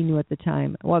thing he knew at the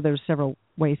time, well, there were several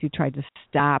ways he tried to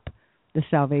stop the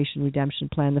salvation redemption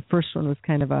plan. The first one was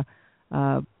kind of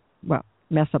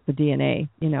mess up the DNA,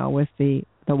 with the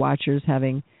Watchers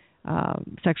having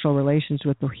sexual relations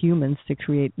with the humans to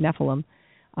create Nephilim,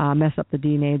 mess up the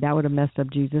DNA. That would have messed up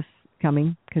Jesus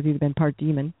coming because he'd been part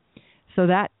demon. So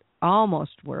that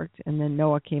almost worked, and then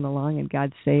Noah came along and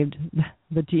God saved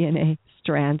the DNA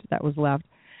strand that was left.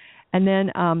 And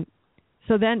then,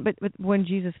 but when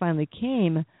Jesus finally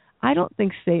came, I don't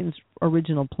think Satan's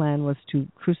original plan was to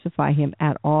crucify him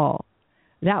at all.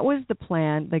 That was the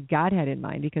plan that God had in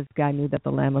mind, because God knew that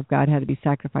the Lamb of God had to be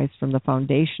sacrificed from the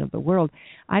foundation of the world.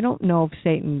 I don't know if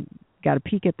Satan got a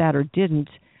peek at that or didn't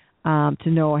to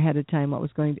know ahead of time what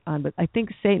was going on, but I think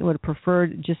Satan would have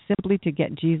preferred just simply to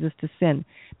get Jesus to sin,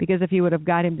 because if he would have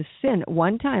got him to sin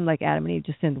one time, like Adam and Eve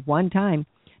just sinned one time,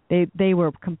 they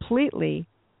were completely,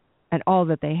 and all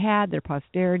that they had, their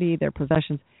posterity, their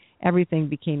possessions, everything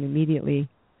became immediately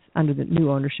under the new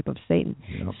ownership of Satan.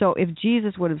 Yep. So if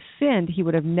Jesus would have sinned, he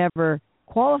would have never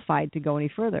qualified to go any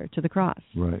further to the cross.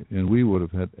 Right, and we would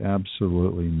have had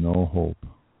absolutely no hope.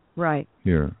 Right.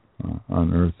 Here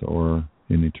on earth or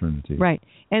in eternity. Right.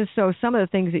 And so some of the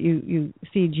things that you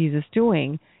see Jesus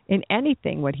doing in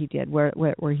anything, what he did, where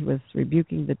he was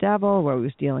rebuking the devil, where he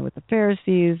was dealing with the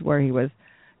Pharisees, where he was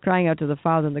crying out to the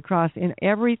Father on the cross, in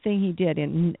everything he did,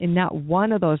 in not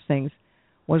one of those things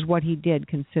was what he did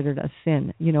considered a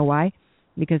sin. You know why?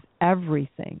 Because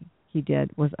everything he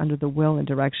did was under the will and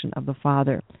direction of the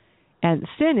Father. And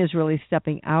sin is really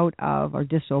stepping out of or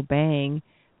disobeying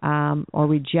or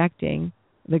rejecting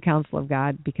the counsel of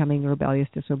God, becoming rebellious,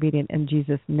 disobedient, and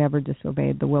Jesus never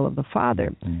disobeyed the will of the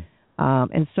Father.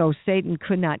 And so Satan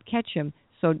could not catch him,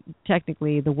 so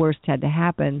technically the worst had to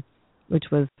happen, which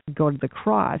was go to the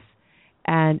cross.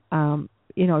 And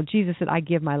Jesus said, "I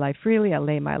give my life freely, I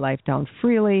lay my life down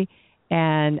freely,"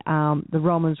 and the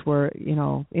Romans were,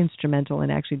 instrumental in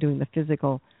actually doing the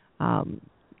physical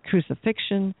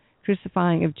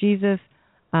crucifying of Jesus,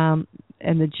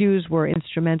 and the Jews were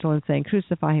instrumental in saying,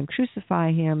 crucify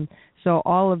him. So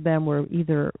all of them were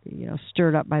either,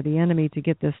 stirred up by the enemy to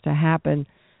get this to happen,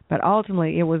 but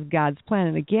ultimately it was God's plan.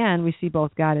 And again, we see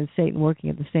both God and Satan working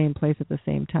at the same place at the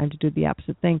same time to do the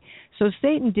opposite thing. So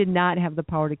Satan did not have the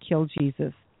power to kill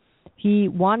Jesus. He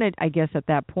wanted, I guess at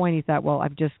that point, he thought, well,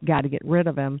 I've just got to get rid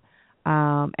of him.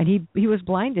 And he was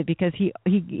blinded because he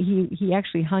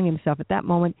actually hung himself. At that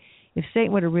moment, if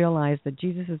Satan would have realized that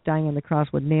Jesus is dying on the cross,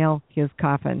 would nail his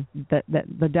coffin,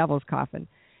 the devil's coffin,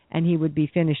 and he would be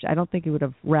finished, I don't think he would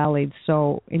have rallied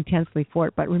so intensely for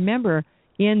it. But remember,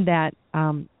 in that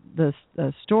the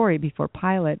story before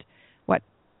Pilate, what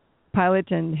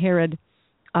Pilate and Herod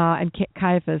and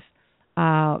Caiaphas,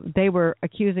 they were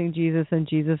accusing Jesus, and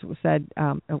Jesus said,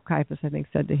 Caiaphas, I think,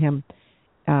 said to him,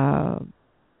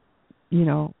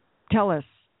 tell us,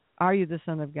 are you the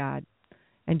Son of God?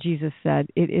 And Jesus said,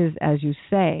 it is as you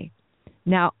say.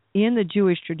 Now, in the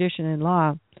Jewish tradition and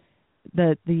law,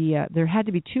 there had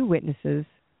to be two witnesses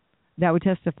that would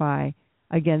testify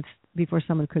against before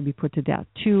someone could be put to death.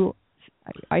 Two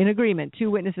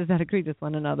witnesses that agreed with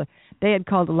one another. They had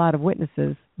called a lot of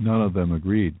witnesses. None of them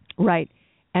agreed. Right.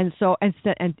 And so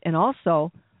and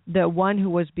also the one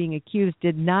who was being accused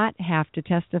did not have to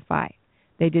testify.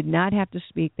 They did not have to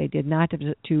speak. They did not have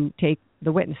to take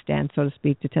the witness stand, so to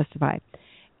speak, to testify.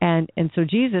 And so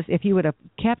Jesus, if he would have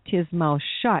kept his mouth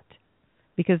shut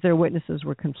because their witnesses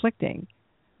were conflicting,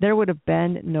 there would have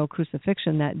been no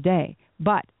crucifixion that day.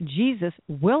 But Jesus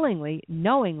willingly,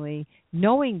 knowingly,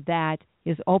 knowing that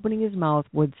his opening his mouth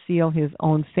would seal his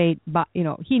own fate, but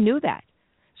he knew that.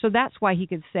 So that's why he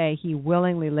could say he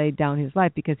willingly laid down his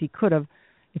life, because he could have,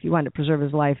 if he wanted to preserve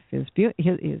his life, his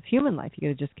human life, he could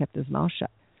have just kept his mouth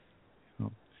shut.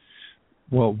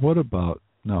 Well, what about,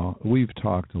 now, we've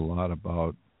talked a lot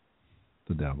about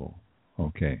the devil.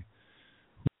 Okay.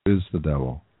 Who is the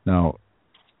devil? Now,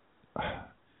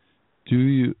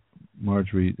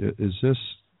 Marjorie,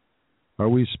 are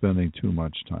we spending too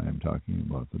much time talking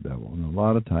about the devil? And a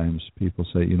lot of times people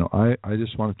say, I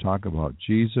just want to talk about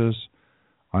Jesus.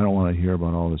 I don't want to hear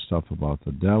about all this stuff about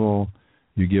the devil.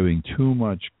 You're giving too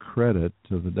much credit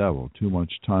to the devil, too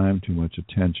much time, too much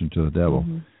attention to the devil.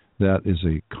 Mm-hmm. That is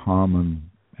a common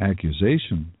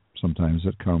accusation sometimes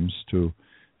that comes to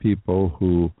people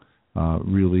who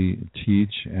really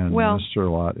teach and minister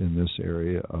a lot in this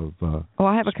area of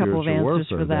I have a couple of answers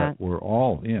for that. We're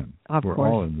all in. We're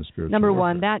all in the spiritual Number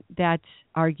warfare. one, that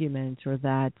argument or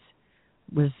that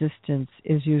resistance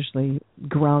is usually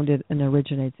grounded and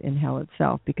originates in hell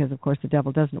itself, because, of course, the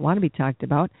devil doesn't want to be talked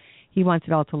about. He wants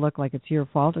it all to look like it's your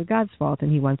fault or God's fault,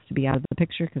 and he wants to be out of the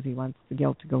picture because he wants the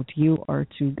guilt to go to you or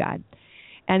to God.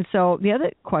 And so the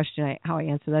other question, how I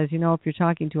answer that is, if you're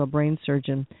talking to a brain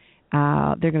surgeon,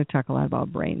 they're going to talk a lot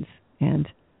about brains and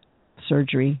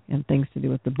surgery and things to do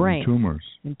with the brain.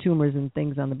 And tumors and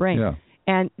things on the brain. Yeah.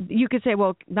 And you could say,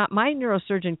 well, my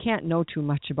neurosurgeon can't know too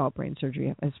much about brain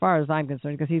surgery as far as I'm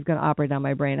concerned, because he's going to operate on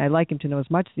my brain. I'd like him to know as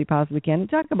much as he possibly can and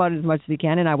talk about it as much as he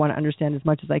can, and I want to understand as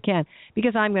much as I can,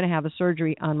 because I'm going to have a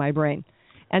surgery on my brain.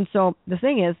 And so the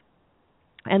thing is,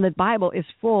 and the Bible is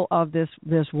full of this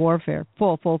warfare,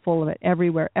 full of it,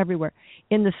 everywhere,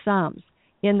 in the Psalms,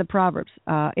 in the Proverbs,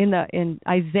 in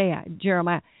Isaiah,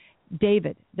 Jeremiah,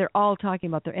 David. They're all talking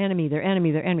about their enemy.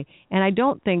 And I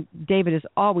don't think David is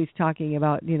always talking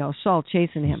about, Saul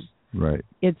chasing him. Right.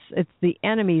 It's the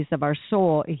enemies of our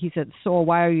soul. He said, soul,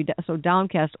 why are you so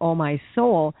downcast, oh my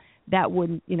soul? That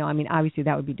wouldn't, obviously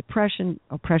that would be depression,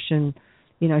 oppression.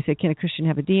 I say, can a Christian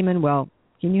have a demon? Well,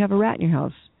 can you have a rat in your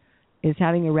house? Is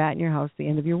having a rat in your house the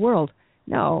end of your world?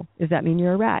 No. Does that mean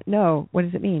you're a rat? No. What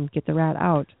does it mean? Get the rat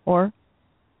out. Or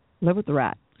live with the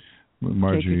rat.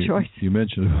 Marjorie, you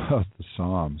mentioned about the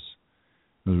Psalms.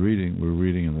 We're reading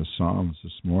in the Psalms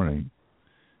this morning,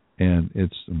 and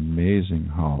it's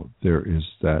amazing how there is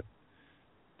that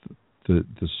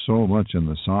there's so much in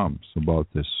the Psalms about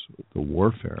the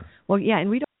warfare. Well, yeah, and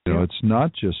we don't. It's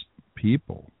not just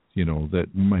people. That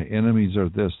my enemies are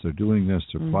this, they're doing this,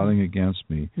 they're plotting against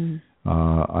me. Mm-hmm.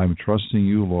 I'm trusting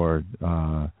you, Lord.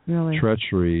 Really?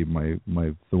 Treachery,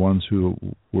 the ones who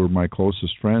were my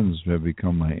closest friends have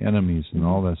become my enemies, and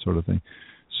all that sort of thing.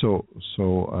 So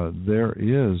there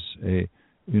is a,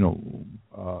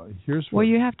 here's what. Well,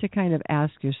 you have to kind of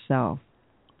ask yourself,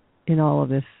 in all of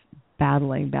this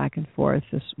battling back and forth,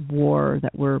 this war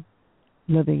that we're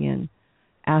living in,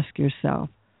 ask yourself,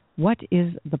 what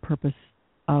is the purpose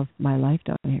of my life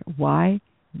down here? Why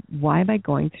am I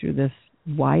going through this?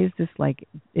 Why is this like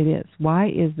it is? Why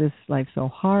is this life so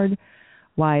hard?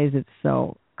 Why is it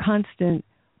so constant?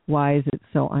 Why is it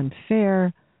so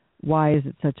unfair? Why is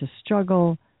it such a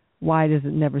struggle? Why does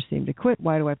it never seem to quit?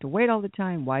 Why do I have to wait all the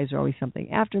time? Why is there always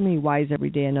something after me? Why is every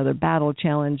day another battle,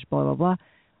 challenge, blah, blah, blah?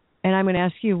 And I'm going to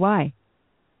ask you, why?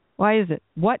 Why is it?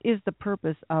 What is the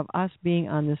purpose of us being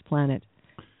on this planet?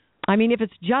 I mean, if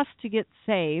it's just to get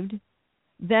saved,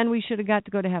 then we should have got to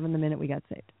go to heaven the minute we got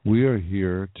saved. We are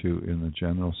here to, in the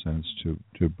general sense,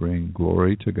 to bring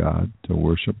glory to God, to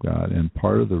worship God. And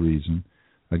part of the reason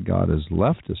that God has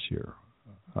left us here,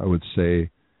 I would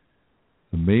say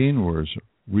the main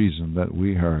reason that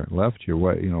we are left here,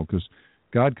 because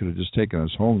God could have just taken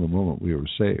us home the moment we were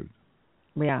saved.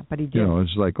 Yeah, but He did.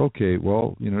 It's like, okay,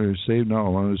 well, you're saved now. I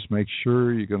want to just make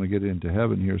sure you're going to get into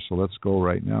heaven here, so let's go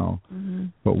right now. Mm-hmm.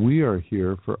 But we are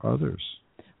here for others.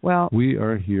 Well, we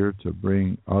are here to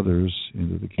bring others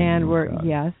into the kingdom of God.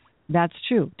 Yes, that's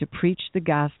true, to preach the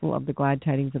gospel of the glad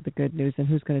tidings of the good news. And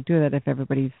who's going to do that if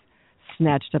everybody's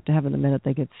snatched up to heaven the minute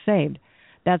they get saved?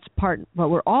 That's part, but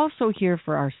we're also here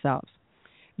for ourselves,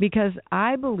 because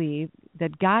I believe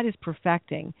that God is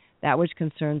perfecting that which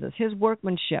concerns us, His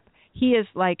workmanship. He is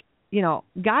like,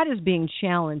 God is being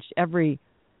challenged every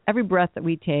breath that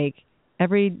we take,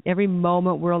 every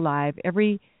moment we're alive,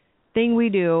 everything we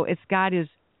do. It's God is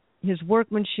His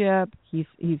workmanship. He's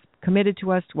committed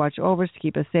to us to watch over us, to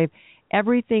keep us safe.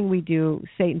 Everything we do,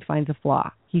 Satan finds a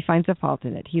flaw. He finds a fault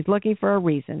in it. He's looking for a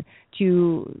reason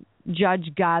to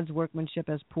judge God's workmanship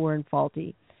as poor and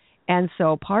faulty. And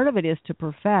so part of it is to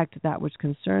perfect that which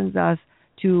concerns us,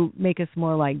 to make us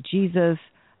more like Jesus,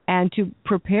 and to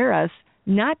prepare us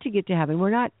not to get to heaven.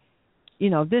 We're not,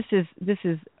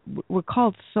 we're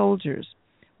called soldiers.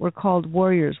 We're called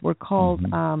warriors. We're called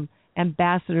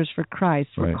ambassadors for Christ.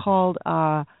 We're called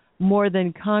more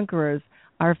than conquerors.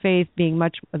 Our faith being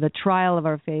the trial of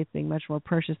our faith being much more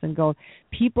precious than gold.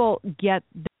 People get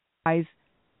their eyes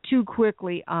too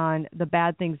quickly on the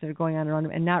bad things that are going on around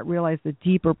them and not realize the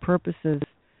deeper purposes.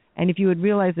 And if you would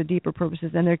realize the deeper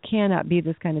purposes, then there cannot be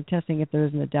this kind of testing if there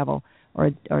isn't a devil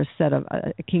or a set of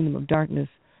a kingdom of darkness,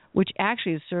 which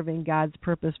actually is serving God's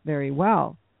purpose very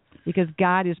well, because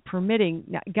God is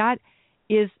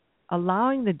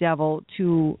allowing the devil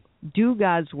to do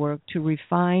God's work, to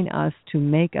refine us, to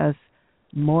make us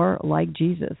more like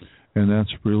Jesus. And that's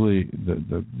really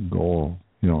the goal,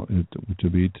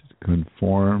 to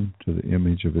conform to the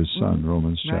image of His Son,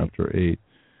 Romans chapter 8.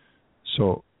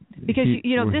 So because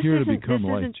we're here to become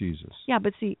like Jesus. Yeah,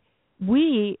 but see,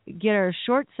 we get our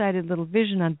short-sighted little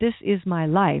vision on this is my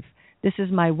life. This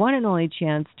is my one and only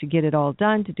chance to get it all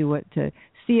done, to do it, to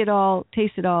see it all,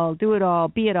 taste it all, do it all,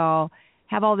 be it all,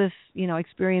 have all this,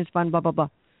 experience, fun, blah, blah, blah.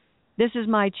 This is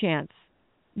my chance.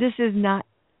 This is not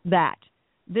that.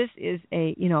 This is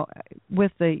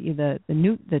with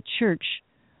the church,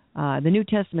 the New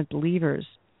Testament believers,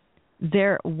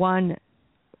 their one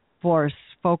force,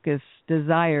 focus,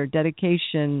 desire,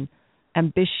 dedication,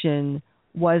 ambition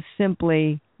was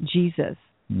simply Jesus,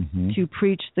 to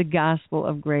preach the gospel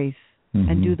of grace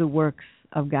and do the works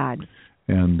of God.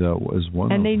 And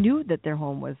they knew that their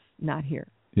home was not here.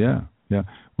 Yeah.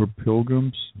 We're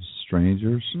pilgrims,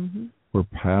 strangers. We're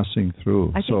passing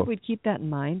through. I think we'd keep that in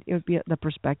mind. It would be the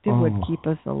perspective would keep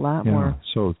us a lot more.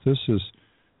 So this is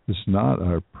not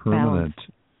our permanent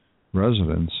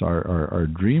residence. Our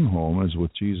dream home is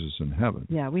with Jesus in heaven.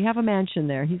 Yeah, we have a mansion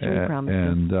there. He's really promised.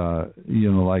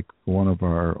 And like one of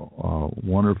our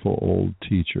wonderful old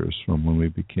teachers from when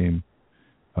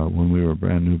we were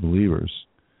brand new believers.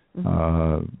 His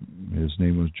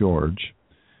name was George,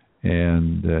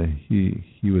 and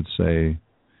he would say,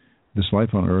 this life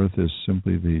on earth is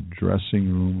simply the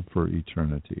dressing room for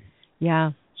eternity.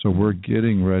 Yeah. So we're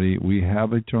getting ready. We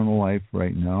have eternal life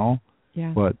right now,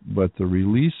 but the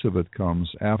release of it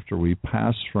comes after we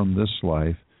pass from this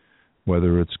life,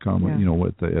 whether it's coming,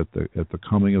 at the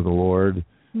coming of the Lord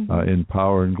in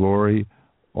power and glory,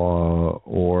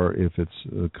 or if it's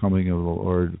the coming of the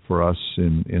Lord for us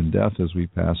in death as we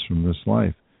pass from this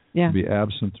life. Yeah. To be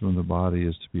absent from the body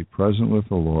is to be present with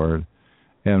the Lord.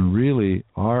 And really,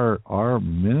 our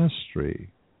ministry,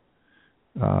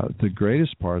 the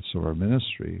greatest parts of our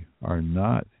ministry are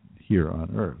not here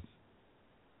on earth.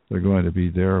 They're going to be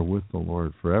there with the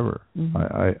Lord forever.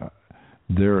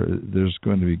 There's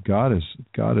going to be God is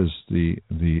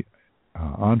the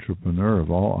entrepreneur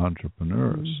of all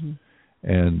entrepreneurs,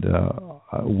 and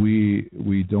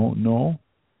we don't know.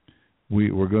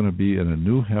 We're going to be in a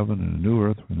new heaven and a new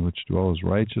earth in which dwells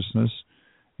righteousness.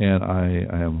 And I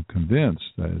am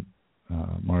convinced that,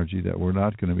 Margie, that we're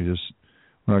not going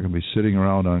to be sitting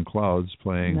around on clouds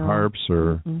playing harps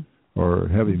or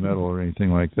heavy metal or anything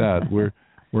like that.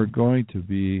 We're going to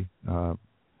be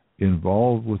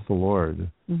involved with the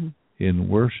Lord in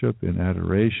worship, in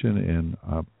adoration, in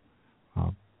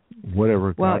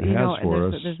whatever God has for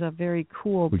us. There's a very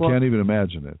cool book. We can't even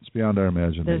imagine it. It's beyond our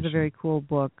imagination. There's a very cool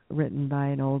book written by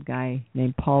an old guy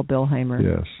named Paul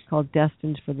Bilheimer called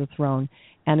Destined for the Throne.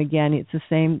 And again, it's the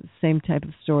same type of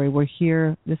story. We're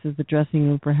here. This is the dressing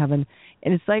room for heaven.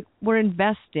 And it's like we're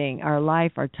investing our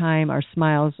life, our time, our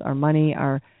smiles, our money,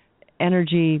 our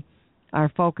energy, our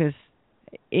focus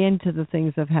into the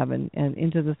things of heaven and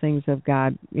into the things of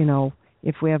God,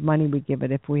 If we have money, we give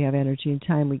it. If we have energy and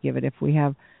time, we give it. If we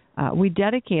have, we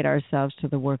dedicate ourselves to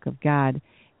the work of God,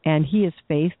 and He is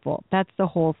faithful. That's the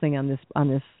whole thing on this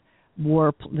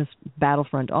this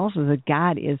battlefront. Also, that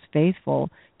God is faithful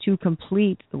to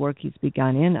complete the work He's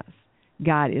begun in us.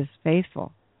 God is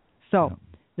faithful. So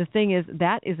the thing is,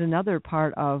 that is another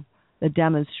part of the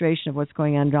demonstration of what's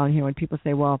going on down here. When people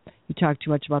say, "Well, you talk too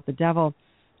much about the devil,"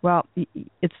 well,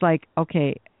 it's like,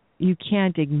 okay, you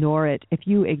can't ignore it. If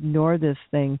you ignore this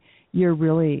thing, you're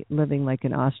really living like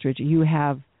an ostrich. You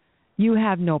have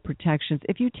no protections.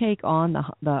 If you take on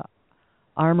the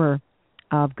armor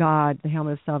of God, the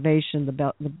helmet of salvation, the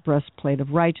belt, the breastplate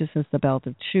of righteousness, the belt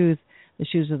of truth, the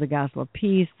shoes of the gospel of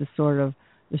peace, the sword of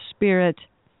the Spirit,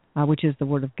 which is the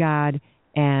Word of God,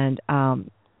 and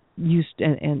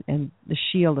the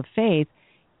shield of faith,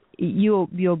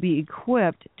 you'll be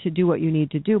equipped to do what you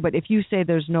need to do. But if you say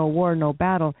there's no war, no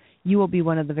battle, you will be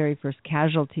one of the very first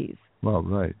casualties. Well,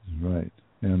 right.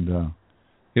 And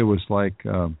it was like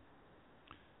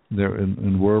there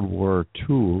in World War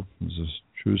II, there's a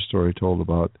true story told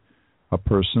about a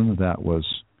person that was,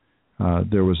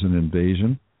 there was an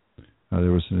invasion.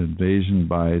 There was an invasion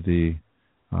by the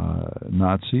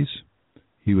Nazis.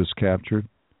 He was captured.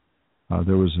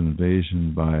 There was an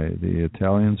invasion by the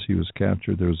Italians. He was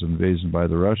captured. There was an invasion by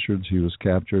the Russians. He was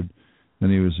captured. Then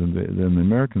then the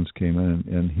Americans came in,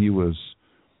 and he was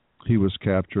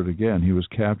captured again. He was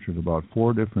captured about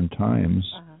 4 different times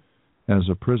as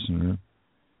a prisoner.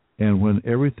 And when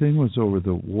everything was over,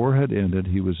 the war had ended,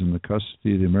 he was in the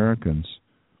custody of the Americans.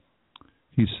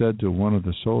 He said to one of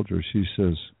the soldiers, he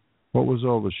says, "What was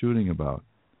all the shooting about?"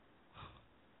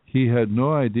 He had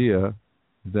no idea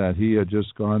that he had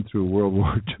just gone through World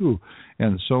War II.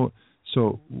 And so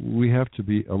we have to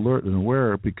be alert and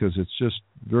aware, because it's just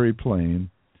very plain.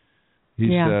 He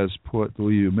says,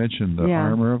 you mentioned the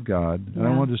armor of God. And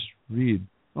I want to just read.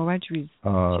 Well, why don't you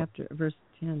read verse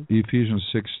 10. Ephesians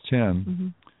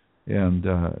 6:10 and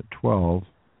 12.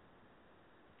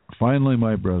 "Finally,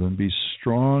 my brethren, be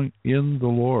strong in the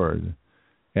Lord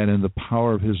and in the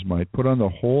power of His might. Put on the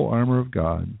whole armor of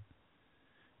God,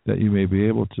 that you may be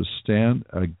able to stand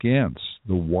against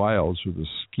the wiles or the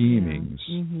schemings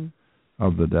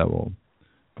of the devil.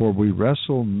 For we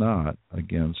wrestle not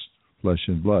against flesh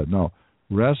and blood." Now,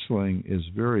 wrestling is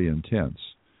very intense.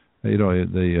 You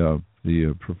know,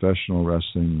 the professional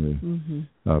wrestling,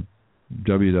 the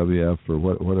WWF or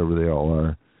whatever they all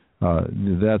are,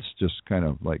 that's just kind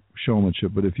of like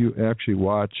showmanship. But if you actually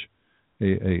watch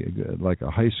like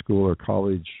a high school or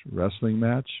college wrestling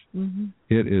match,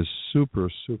 it is super,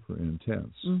 super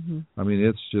intense. I mean,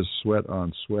 it's just sweat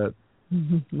on sweat,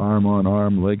 arm on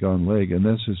arm, leg on leg, and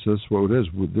this is what it is.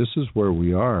 This is where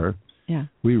we are. Yeah.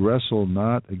 We wrestle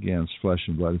not against flesh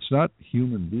and blood. It's not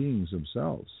human beings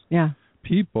themselves. Yeah.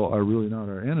 People are really not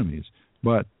our enemies,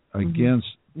 but against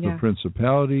the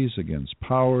principalities, against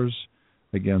powers,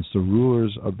 against the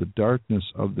rulers of the darkness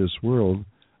of this world,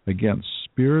 against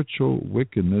spiritual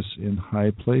wickedness in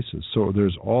high places. So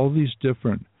there's all these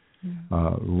different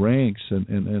ranks,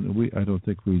 and I don't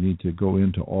think we need to go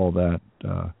into all that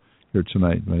here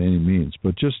tonight by any means,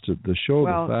 but just to show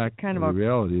the fact, kind of the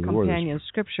reality of the war. Companion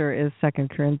scripture is 2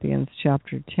 Corinthians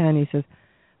chapter 10. He says,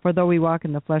 "For though we walk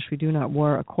in the flesh, we do not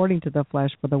war according to the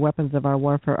flesh, for the weapons of our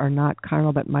warfare are not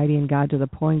carnal, but mighty in God to the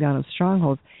pulling down of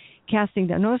strongholds." Casting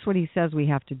down. Notice what he says we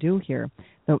have to do here.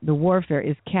 The warfare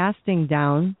is casting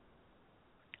down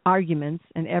arguments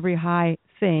and every high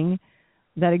thing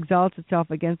that exalts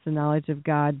itself against the knowledge of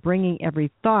God, bringing every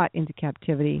thought into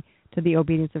captivity to the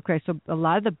obedience of Christ. So a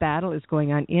lot of the battle is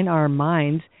going on in our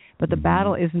minds, but the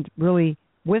battle isn't really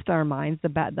with our minds.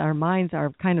 Our minds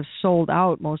are kind of sold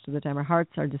out most of the time. Our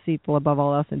hearts are deceitful above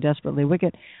all else and desperately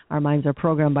wicked. Our minds are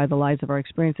programmed by the lies of our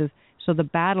experiences. So the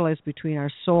battle is between our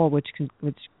soul, which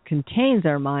contains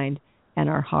our mind, and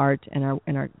our heart and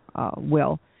our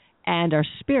will, and our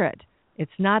spirit.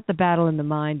 It's not the battle in the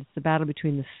mind. It's the battle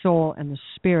between the soul and the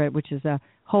spirit, which is a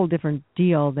whole different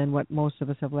deal than what most of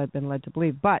us have been led to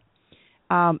believe. But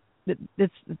our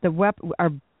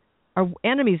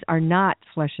enemies are not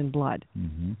flesh and blood.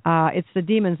 It's the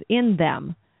demons in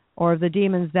them, or the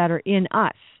demons that are in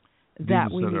us,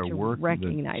 that we need to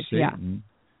recognize. Satan,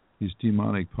 these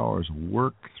demonic powers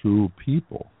work through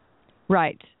people.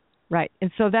 Right.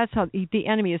 And so that's how the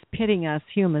enemy is pitting us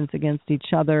humans against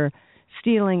each other,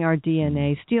 stealing our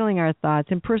DNA, stealing our thoughts,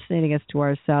 impersonating us to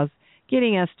ourselves,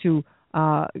 getting us to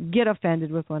get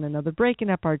offended with one another, breaking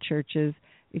up our churches,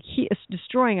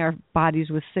 destroying our bodies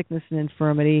with sickness and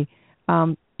infirmity,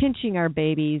 pinching our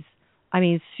babies. I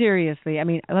mean, seriously. I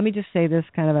mean, let me just say this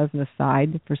kind of as an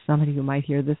aside for somebody who might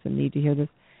hear this and need to hear this.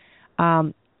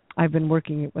 I've been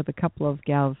working with a couple of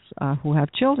gals who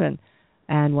have children,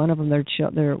 and one of them,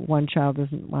 their one child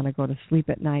doesn't want to go to sleep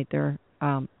at night.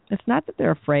 It's not that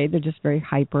they're afraid; they're just very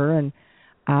hyper and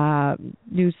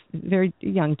very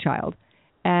young child,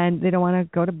 and they don't want to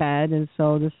go to bed. And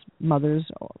so this mother's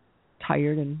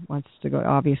tired and wants to go.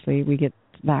 Obviously, we get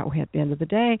that way at the end of the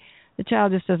day. The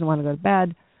child just doesn't want to go to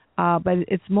bed, but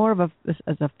it's more of a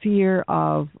fear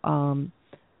of,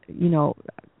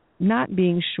 not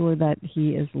being sure that he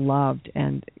is loved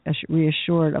and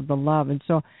reassured of the love. And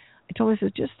so I told her,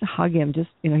 just to hug him. Just,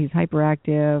 he's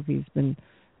hyperactive. He's been,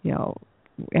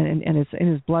 and it's in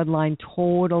his bloodline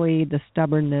totally, the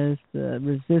stubbornness, the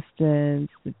resistance,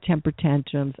 the temper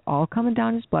tantrums, all coming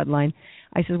down his bloodline.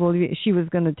 I said, well, she was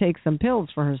going to take some pills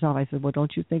for herself. I said, well,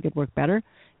 don't you think it'd work better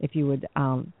if you would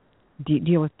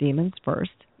deal with demons first,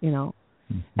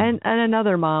 Mm-hmm. And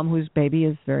another mom whose baby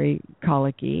is very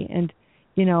colicky. And,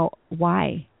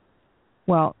 why?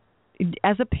 Well,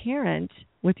 as a parent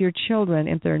with your children,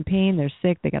 if they're in pain, they're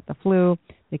sick, they got the flu,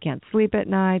 they can't sleep at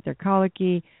night, they're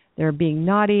colicky, they're being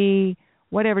naughty,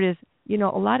 whatever it is, a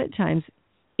lot of times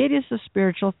it is a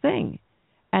spiritual thing.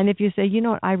 And if you say,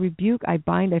 I rebuke, I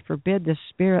bind, I forbid this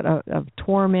spirit of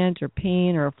torment or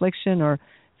pain or affliction or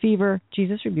fever.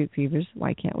 Jesus rebuked fevers.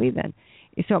 Why can't we then?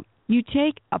 So you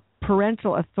take a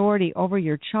parental authority over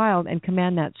your child and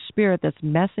command that spirit that's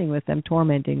messing with them,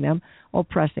 tormenting them,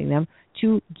 oppressing them,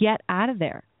 to get out of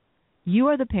there. You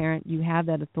are the parent. You have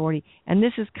that authority. And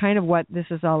this is kind of what this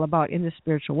is all about in the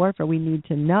spiritual warfare. We need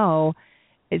to know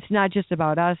it's not just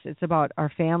about us. It's about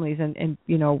our families and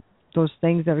those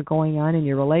things that are going on in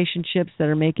your relationships that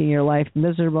are making your life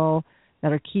miserable,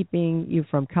 that are keeping you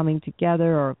from coming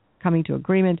together or coming to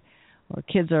agreement, or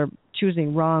kids are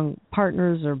choosing wrong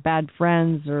partners or bad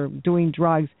friends or doing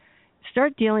drugs.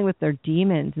 Start dealing with their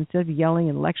demons instead of yelling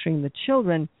and lecturing the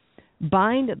children.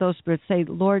 Bind those spirits. Say,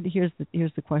 Lord, here's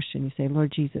the question. You say,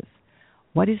 Lord Jesus,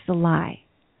 what is the lie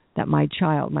that my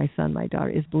child, my son, my daughter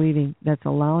is believing that's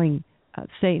allowing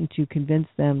Satan to convince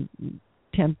them,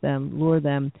 tempt them, lure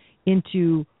them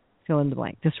into fill in the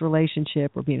blank, this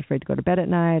relationship, or being afraid to go to bed at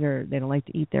night, or they don't like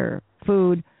to eat their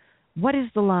food. What is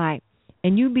the lie?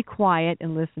 And you be quiet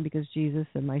and listen, because Jesus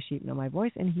said, my sheep know my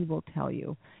voice, and he will tell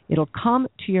you. It'll come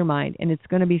to your mind, and it's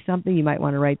going to be something you might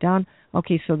want to write down.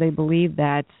 Okay, so they believe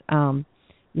that,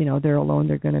 they're alone.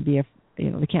 They're going to be,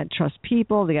 they can't trust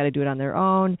people. They got to do it on their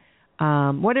own.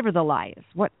 Whatever the lie is,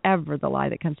 whatever the lie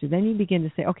that comes to you, then you begin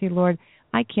to say, okay, Lord,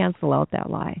 I cancel out that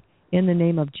lie. In the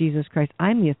name of Jesus Christ,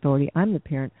 I'm the authority. I'm the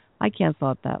parent. I cancel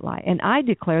out that lie. And I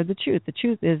declare the truth. The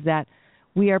truth is that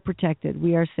we are protected.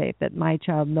 We are safe, that my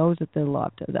child knows that they're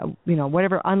loved. That,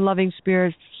 whatever unloving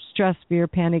spirit, stress, fear,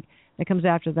 panic that comes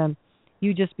after them,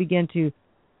 you just begin to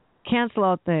cancel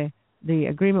out the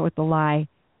agreement with the lie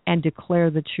and declare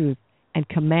the truth and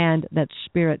command that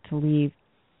spirit to leave.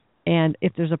 And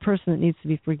if there's a person that needs to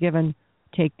be forgiven,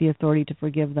 take the authority to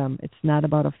forgive them. It's not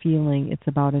about a feeling. It's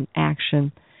about an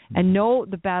action. And know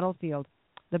the battlefield.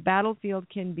 The battlefield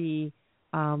can be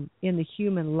in the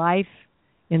human life,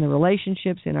 in the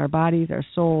relationships, in our bodies, our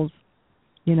souls,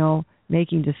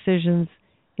 making decisions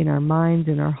in our minds,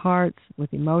 in our hearts,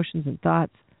 with emotions and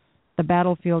thoughts. The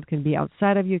battlefield can be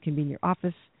outside of you. It can be in your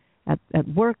office, at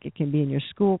work. It can be in your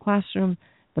school classroom.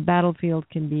 The battlefield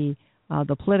can be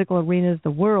the political arenas.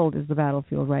 The world is the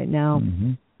battlefield right now.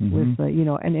 Mm-hmm. With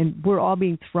and we're all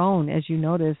being thrown, as you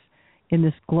notice, in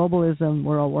this globalism.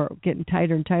 We're getting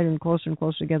tighter and tighter and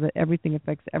closer together. Everything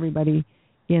affects everybody.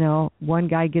 One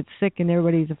guy gets sick and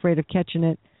everybody's afraid of catching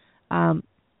it.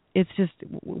 It's just,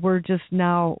 we're just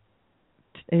now,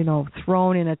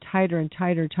 thrown in a tighter and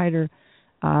tighter.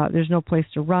 There's no place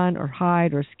to run or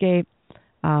hide or escape.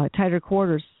 Tighter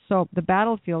quarters. So the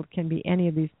battlefield can be any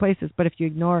of these places. But if you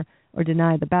ignore or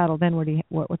deny the battle, then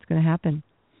what's going to happen?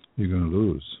 You're going to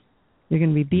lose. You're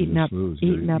going to be beaten up,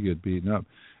 eaten up. You get beaten up.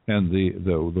 And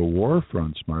the war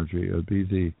fronts, Marjorie, would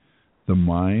be the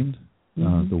mind,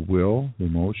 the will, the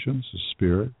emotions, the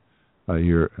spirit,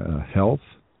 your health,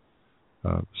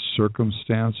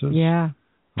 circumstances,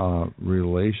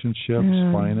 relationships,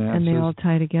 finances, and they all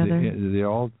tie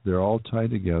together. They're all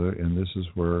tied together, and this is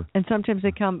where. And sometimes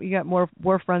they come. You got more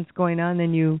war fronts going on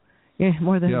than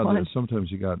more than one. Yeah, sometimes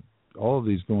you got all of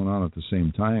these going on at the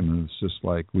same time, and it's just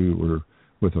like we were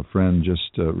with a friend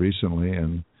just recently,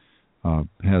 and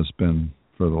has been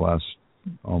for the last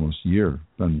almost year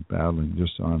been battling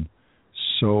just on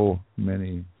so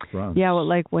many fronts. Yeah, well,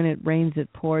 like when it rains,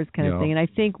 it pours kind of thing. And I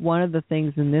think one of the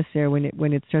things in this area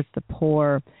when it starts to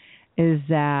pour is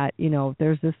that,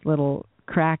 there's this little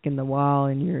crack in the wall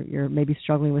and you're maybe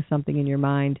struggling with something in your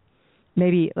mind.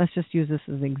 Maybe, let's just use this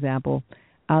as an example.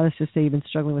 Let's just say you've been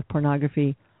struggling with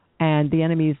pornography and the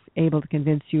enemy is able to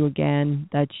convince you again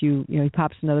that he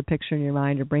pops another picture in your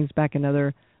mind or brings back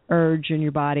another urge in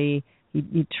your body.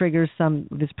 He triggers some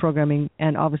of his programming,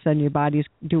 and all of a sudden your body is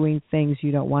doing things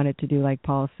you don't want it to do, like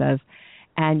Paul says,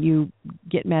 and you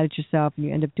get mad at yourself and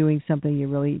you end up doing something you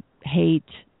really hate.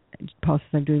 Paul says,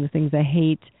 I'm doing the things I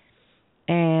hate,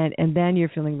 and then you're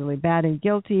feeling really bad and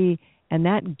guilty, and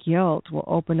that guilt will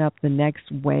open up the next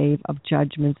wave of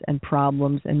judgments and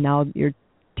problems, and now your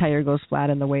tire goes flat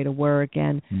on the way to work,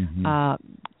 and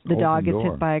the dog gets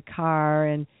hit by a car,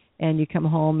 and you come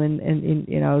home and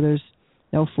there's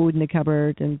no food in the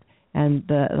cupboard, and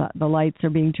the lights are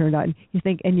being turned on.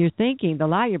 You're thinking the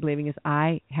lie you're believing is,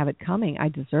 I have it coming, I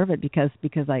deserve it because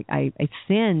I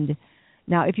sinned.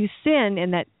 Now, if you sin,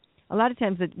 and that a lot of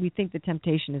times that we think the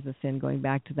temptation is a sin, going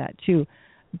back to that too.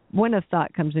 When a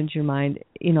thought comes into your mind,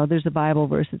 there's a Bible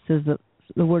verse that says that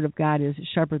the Word of God is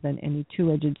sharper than any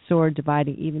two-edged sword,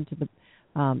 dividing even to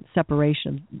the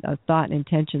separation of thought and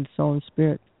intention, soul and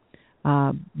spirit,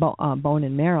 bone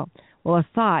and marrow. Well, a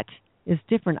thought is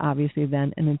different, obviously,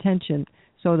 than an intention.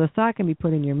 So the thought can be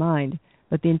put in your mind,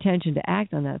 but the intention to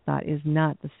act on that thought is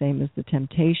not the same as the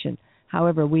temptation.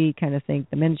 However, we kind of think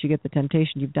the minute you get the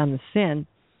temptation, you've done the sin,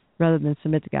 rather than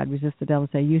submit to God, resist the devil, and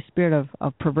say, you spirit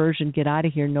of perversion, get out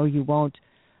of here. No, you won't.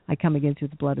 I come against you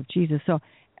with the blood of Jesus. So,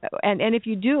 and if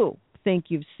you do think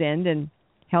you've sinned and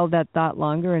held that thought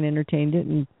longer and entertained it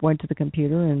and went to the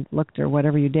computer and looked or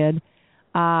whatever you did,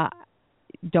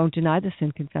 don't deny the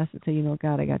sin. Confess it. Say,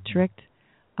 God, I got tricked.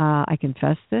 I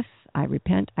confess this. I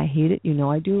repent. I hate it.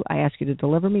 I do. I ask you to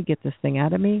deliver me. Get this thing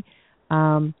out of me.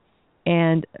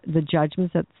 And the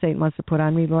judgments that Satan wants to put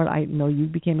on me, Lord, I know you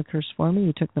became a curse for me.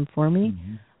 You took them for me.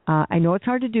 I know it's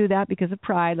hard to do that because of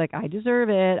pride. Like, I deserve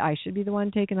it. I should be the one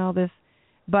taking all this.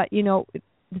 But,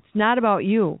 it's not about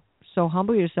you. So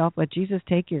humble yourself. Let Jesus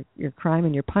take your crime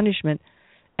and your punishment,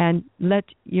 and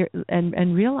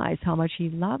and realize how much He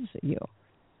loves you.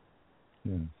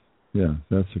 Yeah,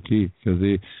 that's the key. Because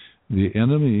the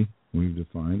enemy we've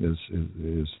defined is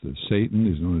the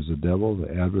Satan. He's known as the devil,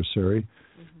 the adversary.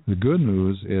 The good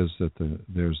news is that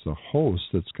there's the host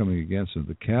that's coming against it.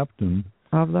 The captain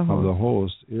of the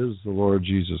host is the Lord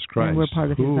Jesus Christ. And we're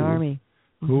part of His army.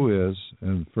 Who is,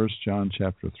 in 1 John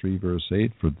chapter 3, verse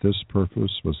 8, for this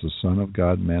purpose was the Son of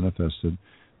God manifested,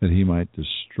 that He might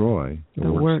destroy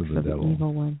the works of the devil. The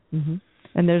evil one.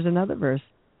 And there's another verse.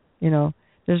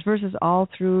 There's verses all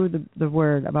through the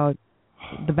Word about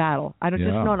the battle. I don't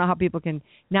know how people can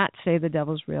not say the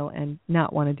devil's real and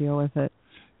not want to deal with it.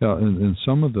 Yeah, and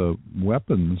some of the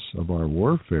weapons of our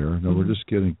warfare, we're just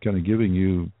giving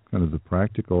you kind of the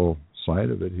practical side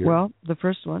of it here. Well, the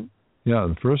first one. Yeah,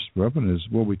 the first weapon is,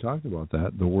 we talked about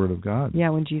that, the Word of God. Yeah,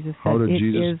 when Jesus said, it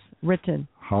is written.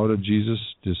 How did Jesus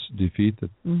defeat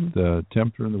the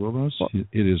tempter in the wilderness? Well,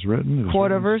 it is written.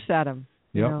 Quote a verse at him.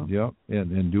 Yep,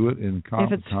 and do it in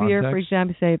context. If it's fear, for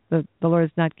example, say, the Lord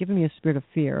has not given me a spirit of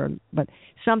fear, but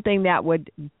something that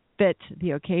would fit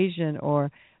the occasion,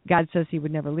 or God says He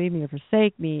would never leave me or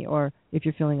forsake me, or if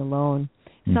you're feeling alone,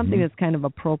 something that's kind of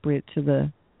appropriate to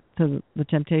the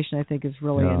temptation, I think, is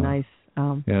really a nice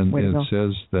and way to go. It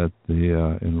says that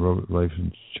in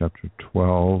Revelation chapter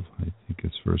 12, I think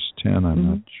it's verse 10, I'm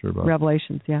not sure about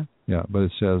Revelations, yeah. Yeah, but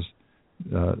it says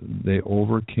they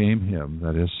overcame him,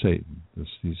 that is Satan,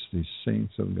 these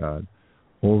saints of God,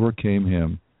 overcame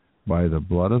him by the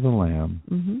blood of the Lamb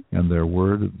and the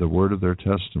word of their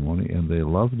testimony, and they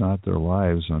loved not their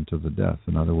lives unto the death.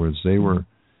 In other words, they were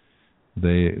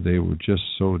just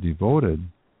so devoted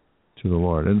to the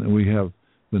Lord. And we have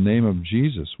the name of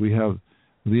Jesus. We have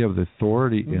the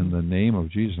authority in the name of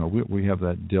Jesus. Now, we have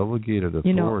that delegated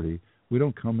authority. We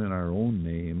don't come in our own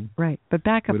name. Right, but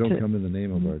back up we don't come in the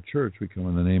name of our church. We come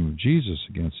in the name of Jesus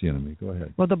against the enemy. Go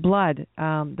ahead. Well, the blood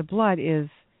is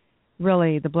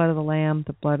really the blood of the Lamb.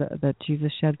 The blood that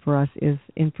Jesus shed for us is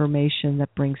information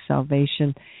that brings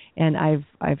salvation. And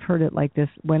I've heard it like this: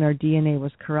 when our DNA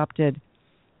was corrupted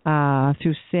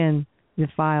through sin,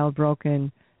 defiled,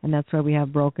 broken, and that's why we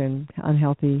have broken,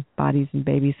 unhealthy bodies and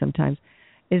babies sometimes,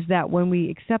 is that when we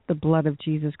accept the blood of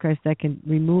Jesus Christ, that can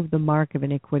remove the mark of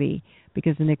iniquity,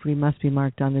 because iniquity must be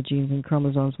marked on the genes and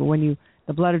chromosomes. But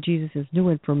the blood of Jesus is new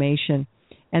information,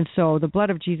 and so the blood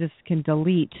of Jesus can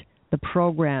delete the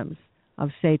programs of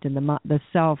Satan, the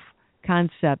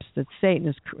self-concepts that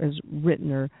Satan has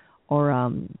written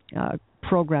or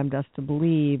programmed us to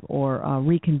believe, or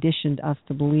reconditioned us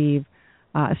to believe.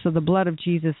 So the blood of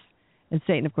Jesus, and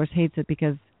Satan, of course, hates it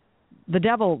because the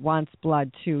devil wants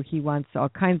blood too. He wants all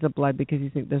kinds of blood because he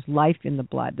thinks there's life in the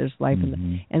blood. There's life in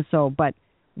the, and so, but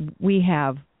we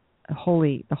have the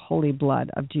holy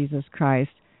blood of Jesus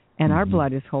Christ, and our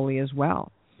blood is holy as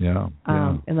well. Yeah.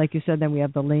 And like you said, then we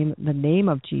have the name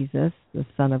of Jesus, the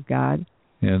Son of God.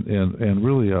 And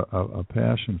really a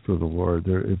passion for the Lord.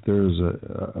 If there is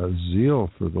a zeal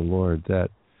for the Lord, that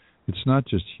it's not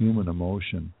just human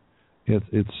emotion.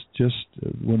 It's just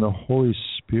when the Holy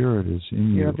Spirit is in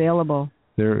you. You're available.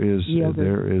 There is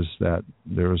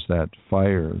that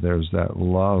fire. There's that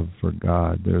love for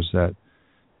God. There's that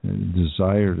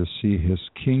desire to see His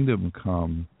kingdom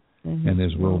come and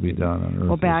His will be done on earth.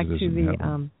 Well, back as it is to in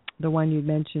heaven. The one you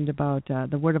mentioned about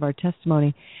the word of our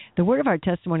testimony. The word of our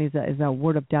testimony is a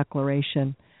word of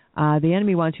declaration. The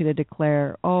enemy wants you to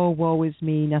declare, "Oh, woe is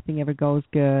me. Nothing ever goes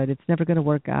good. It's never going to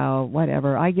work out.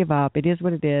 Whatever. I give up. It is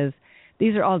what it is."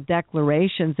 These are all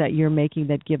declarations that you're making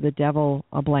that give the devil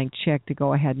a blank check to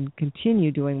go ahead and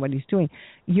continue doing what he's doing.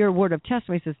 Your word of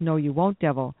testimony says, "No, you won't,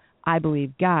 devil. I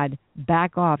believe God.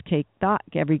 Back off. Take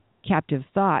every captive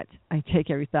thought. I take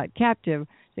every thought captive.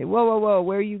 Say, whoa, whoa, whoa.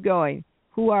 Where are you going?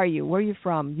 Who are you? Where are you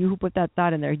from? You who put that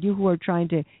thought in there. You who are trying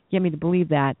to get me to believe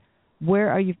that.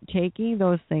 Where are you taking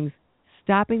those things,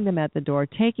 stopping them at the door,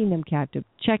 taking them captive,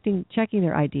 checking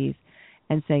their IDs,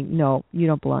 and saying, no, you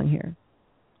don't belong here."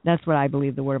 That's what I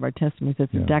believe the word of our testimony is.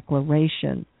 It's a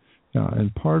declaration. Yeah,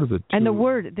 and part of it, too. And the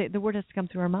word has to come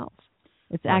through our mouths.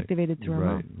 It's activated through our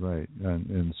mouths. Right.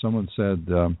 And someone said,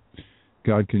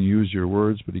 God can use your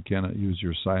words, but He cannot use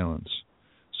your silence.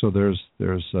 So there's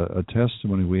a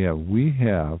testimony we have. We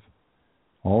have,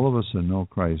 all of us that know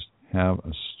Christ, have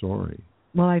a story.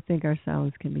 Well, I think our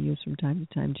silence can be used from time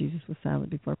to time. Jesus was silent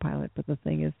before Pilate, but the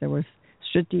thing is, there were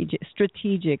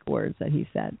strategic words that He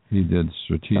said. He did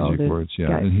strategic words,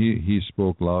 and he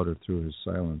spoke louder through his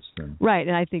silence than. Right,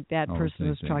 and I think that person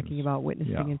was talking about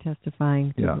witnessing and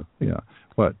testifying.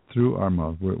 But through our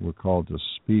mouth, we're called to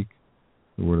speak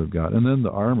the word of God, and then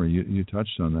the armor. You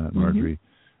touched on that, Marjorie.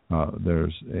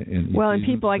 And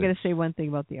people, I got to say one thing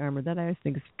about the armor that I always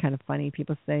think is kind of funny.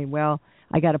 People say, "Well,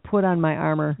 I got to put on my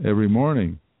armor every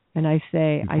morning," and I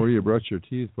say, "Before you brush your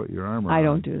teeth, put your armor on." I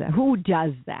don't do that. Who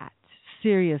does that?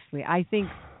 Seriously, I think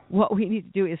what we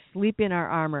need to do is sleep in our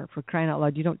armor. For crying out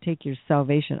loud, you don't take your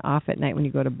salvation off at night when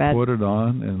you go to bed. Put it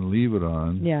on and leave it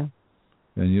on. Yeah.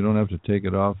 And you don't have to take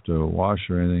it off to wash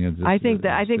or anything. I think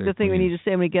the thing we need to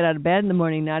say when we get out of bed in the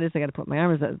morning, not is I got to put my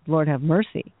armor on. Lord, have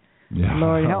mercy. Yeah,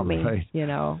 Lord, help me. Right.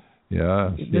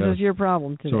 Yeah. This is your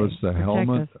problem today. So it's the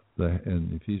helmet.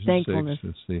 In Ephesians 6,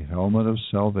 it's the helmet of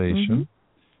salvation.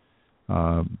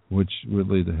 Which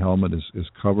really the helmet is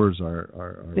covers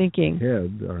our thinking.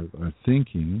 Head, our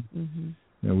thinking.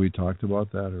 And we talked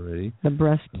about that already. The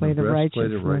breastplate of righteousness. The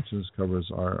breastplate of righteousness covers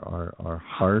our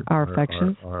heart, our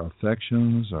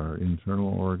affections, our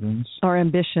internal organs, our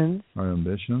ambitions,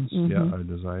 our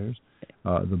desires.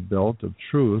 The belt of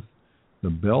truth. The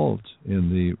belt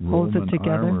in the Roman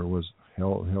armor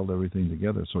held everything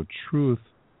together. So truth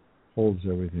holds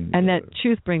everything together. And that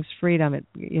truth brings freedom. If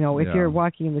you're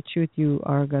walking in the truth, you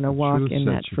are going to walk in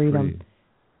that freedom.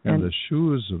 And the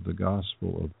shoes of the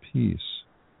gospel of peace.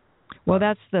 Well,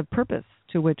 that's the purpose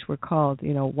to which we're called,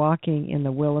 walking in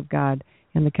the will of God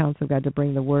and the counsel of God to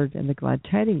bring the word and the glad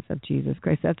tidings of Jesus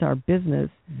Christ. That's our business.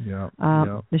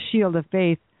 The shield of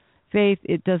faith. Faith,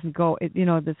 it doesn't go, it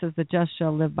says the just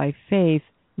shall live by faith,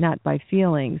 not by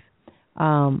feelings.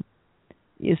 So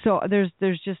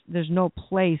there's no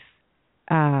place.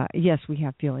 Yes, we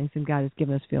have feelings, and God has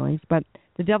given us feelings, but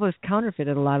the devil has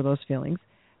counterfeited a lot of those feelings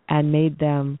and made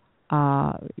them,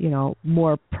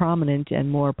 more prominent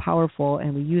and more powerful,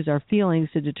 and we use our feelings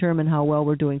to determine how well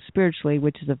we're doing spiritually,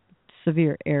 which is a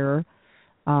severe error.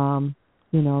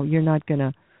 You're not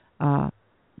going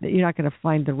to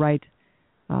find the right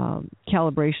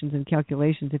calibrations and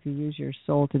calculations if you use your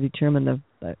soul to determine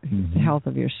the health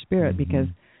of your spirit, because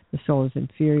the soul is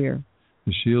inferior.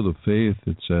 The shield of faith,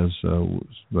 it says,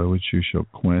 by which you shall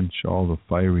quench all the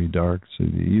fiery darts of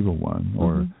the evil one,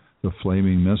 or the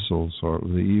flaming missiles or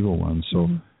the evil one. So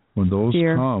when those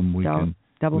come, we can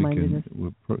double-mindedness.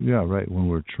 When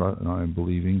I'm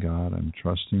believing God, I'm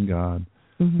trusting God,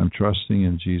 I'm trusting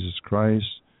in Jesus Christ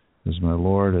as my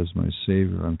Lord, as my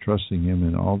Savior. I'm trusting Him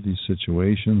in all these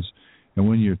situations. And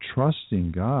when you're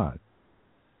trusting God,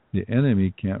 the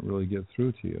enemy can't really get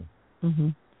through to you.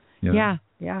 Yeah.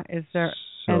 Is there?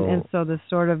 And so the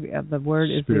sword of the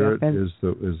word is Spirit the offense.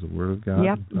 is the word of God.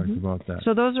 Yep. We talked about that.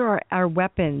 So those are our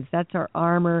weapons. That's our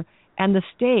armor. And the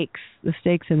stakes. The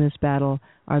stakes in this battle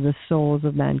are the souls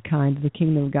of mankind, the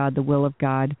kingdom of God, the will of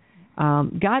God.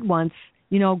 God wants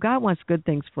good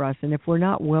things for us, and if we're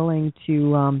not willing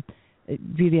to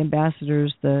be the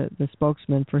ambassadors, the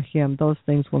spokesman for Him, those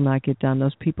things will not get done.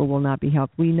 Those people will not be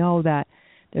helped. We know that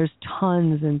there's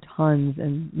tons and tons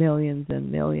and millions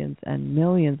and millions and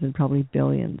millions and probably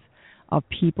billions of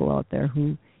people out there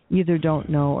who either don't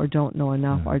know or don't know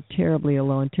enough, are terribly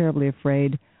alone, terribly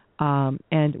afraid,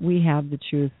 and we have the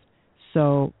truth.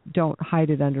 So don't hide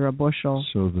it under a bushel.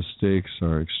 So the stakes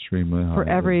are extremely high. For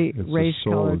every it's race,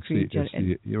 color, creed,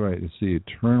 you're right. It's the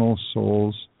eternal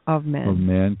souls of men, of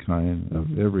mankind,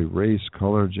 of every race,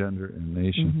 color, gender, and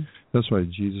nation. That's why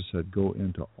Jesus said, "Go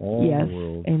into all the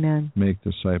world, amen. Make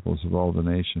disciples of all the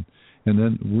nation, and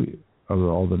then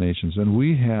all the nations." And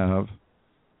we have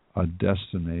a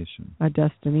destination, a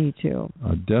destiny too,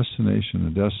 a destination, a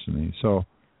destiny. So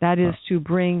that is to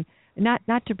bring.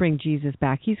 Not to bring Jesus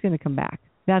back. He's going to come back.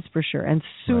 That's for sure. And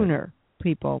sooner,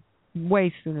 people,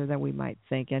 way sooner than we might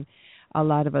think. And a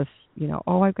lot of us,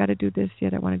 I've got to do this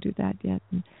yet. I want to do that yet.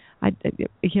 And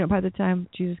by the time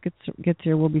Jesus gets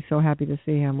here, we'll be so happy to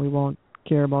see him. We won't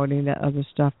care about any of that other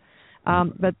stuff.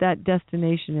 But that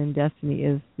destination and destiny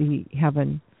is the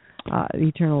heaven,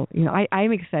 eternal.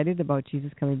 I'm excited about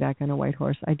Jesus coming back on a white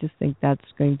horse. I just think that's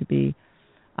going to be.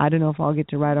 I don't know if I'll get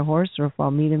to ride a horse or if I'll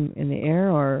meet him in the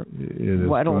air or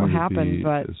what will happen.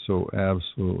 But it's so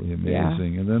absolutely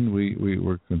amazing. And then we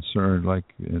were concerned, like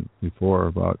before,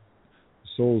 about the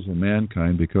souls of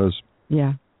mankind because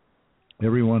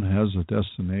everyone has a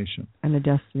destination and a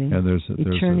destiny. And there's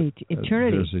eternity.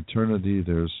 There's eternity.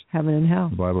 There's heaven and hell.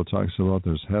 The Bible talks about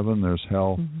there's heaven, there's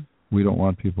hell. We don't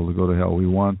want people to go to hell. We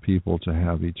want people to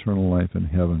have eternal life in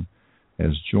heaven.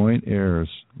 As joint heirs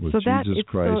with Jesus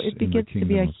Christ so it begins in the kingdom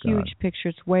to be a of God. huge picture.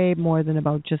 It's way more than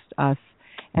about just us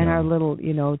and our little,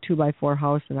 2x4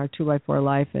 house and our 2x4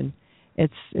 life, and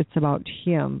it's about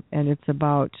Him, and it's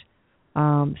about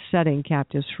setting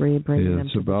captives free, bringing them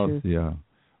to the truth.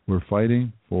 We're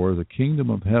fighting for the kingdom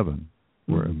of heaven.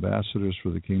 We're ambassadors for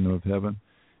the kingdom of heaven,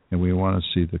 and we want to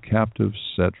see the captives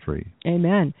set free.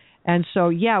 Amen. And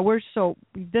so,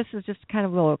 this is just kind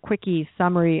of a little quickie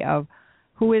summary of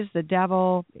who is the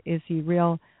devil? Is he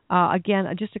real? Again,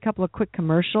 just a couple of quick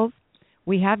commercials.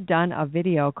 We have done a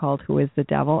video called Who is the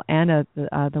Devil? And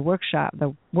the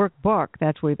workbook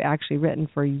that we've actually written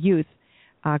for youth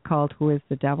called Who is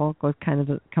the Devil? Goes kind of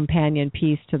a companion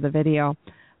piece to the video.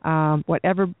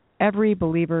 Whatever every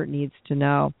believer needs to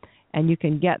know. And you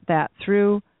can get that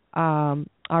through our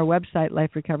website,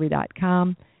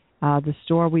 liferecovery.com. The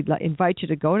store, we'd invite you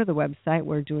to go to the website.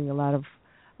 We're doing a lot of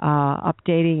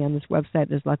updating on this website.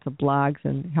 There's lots of blogs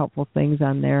and helpful things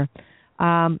on there.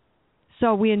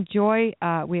 So we enjoy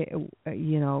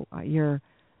your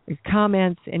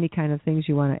comments, any kind of things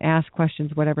you want to ask,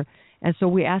 questions, whatever. And so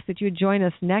we ask that you join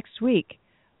us next week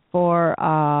for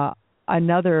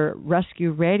another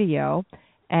Rescue Radio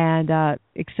and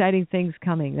exciting things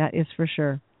coming. That is for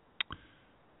sure.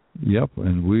 Yep,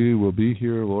 and we will be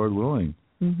here, Lord willing.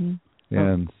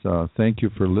 And thank you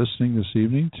for listening this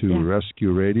evening to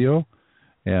Rescue Radio.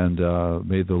 And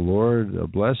may the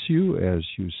Lord bless you as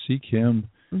you seek Him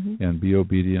and be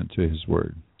obedient to His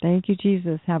word. Thank you,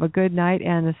 Jesus. Have a good night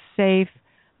and a safe,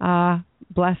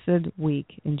 blessed week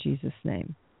in Jesus'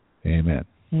 name. Amen.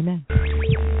 Amen. I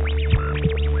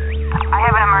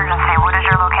have an emergency. What is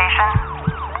your location?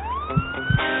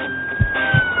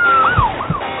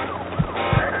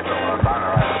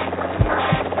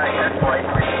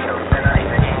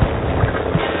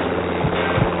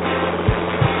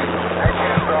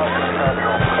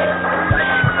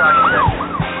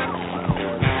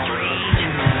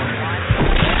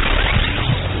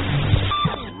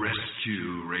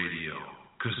 Rescue Radio,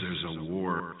 because there's a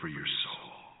war for your soul.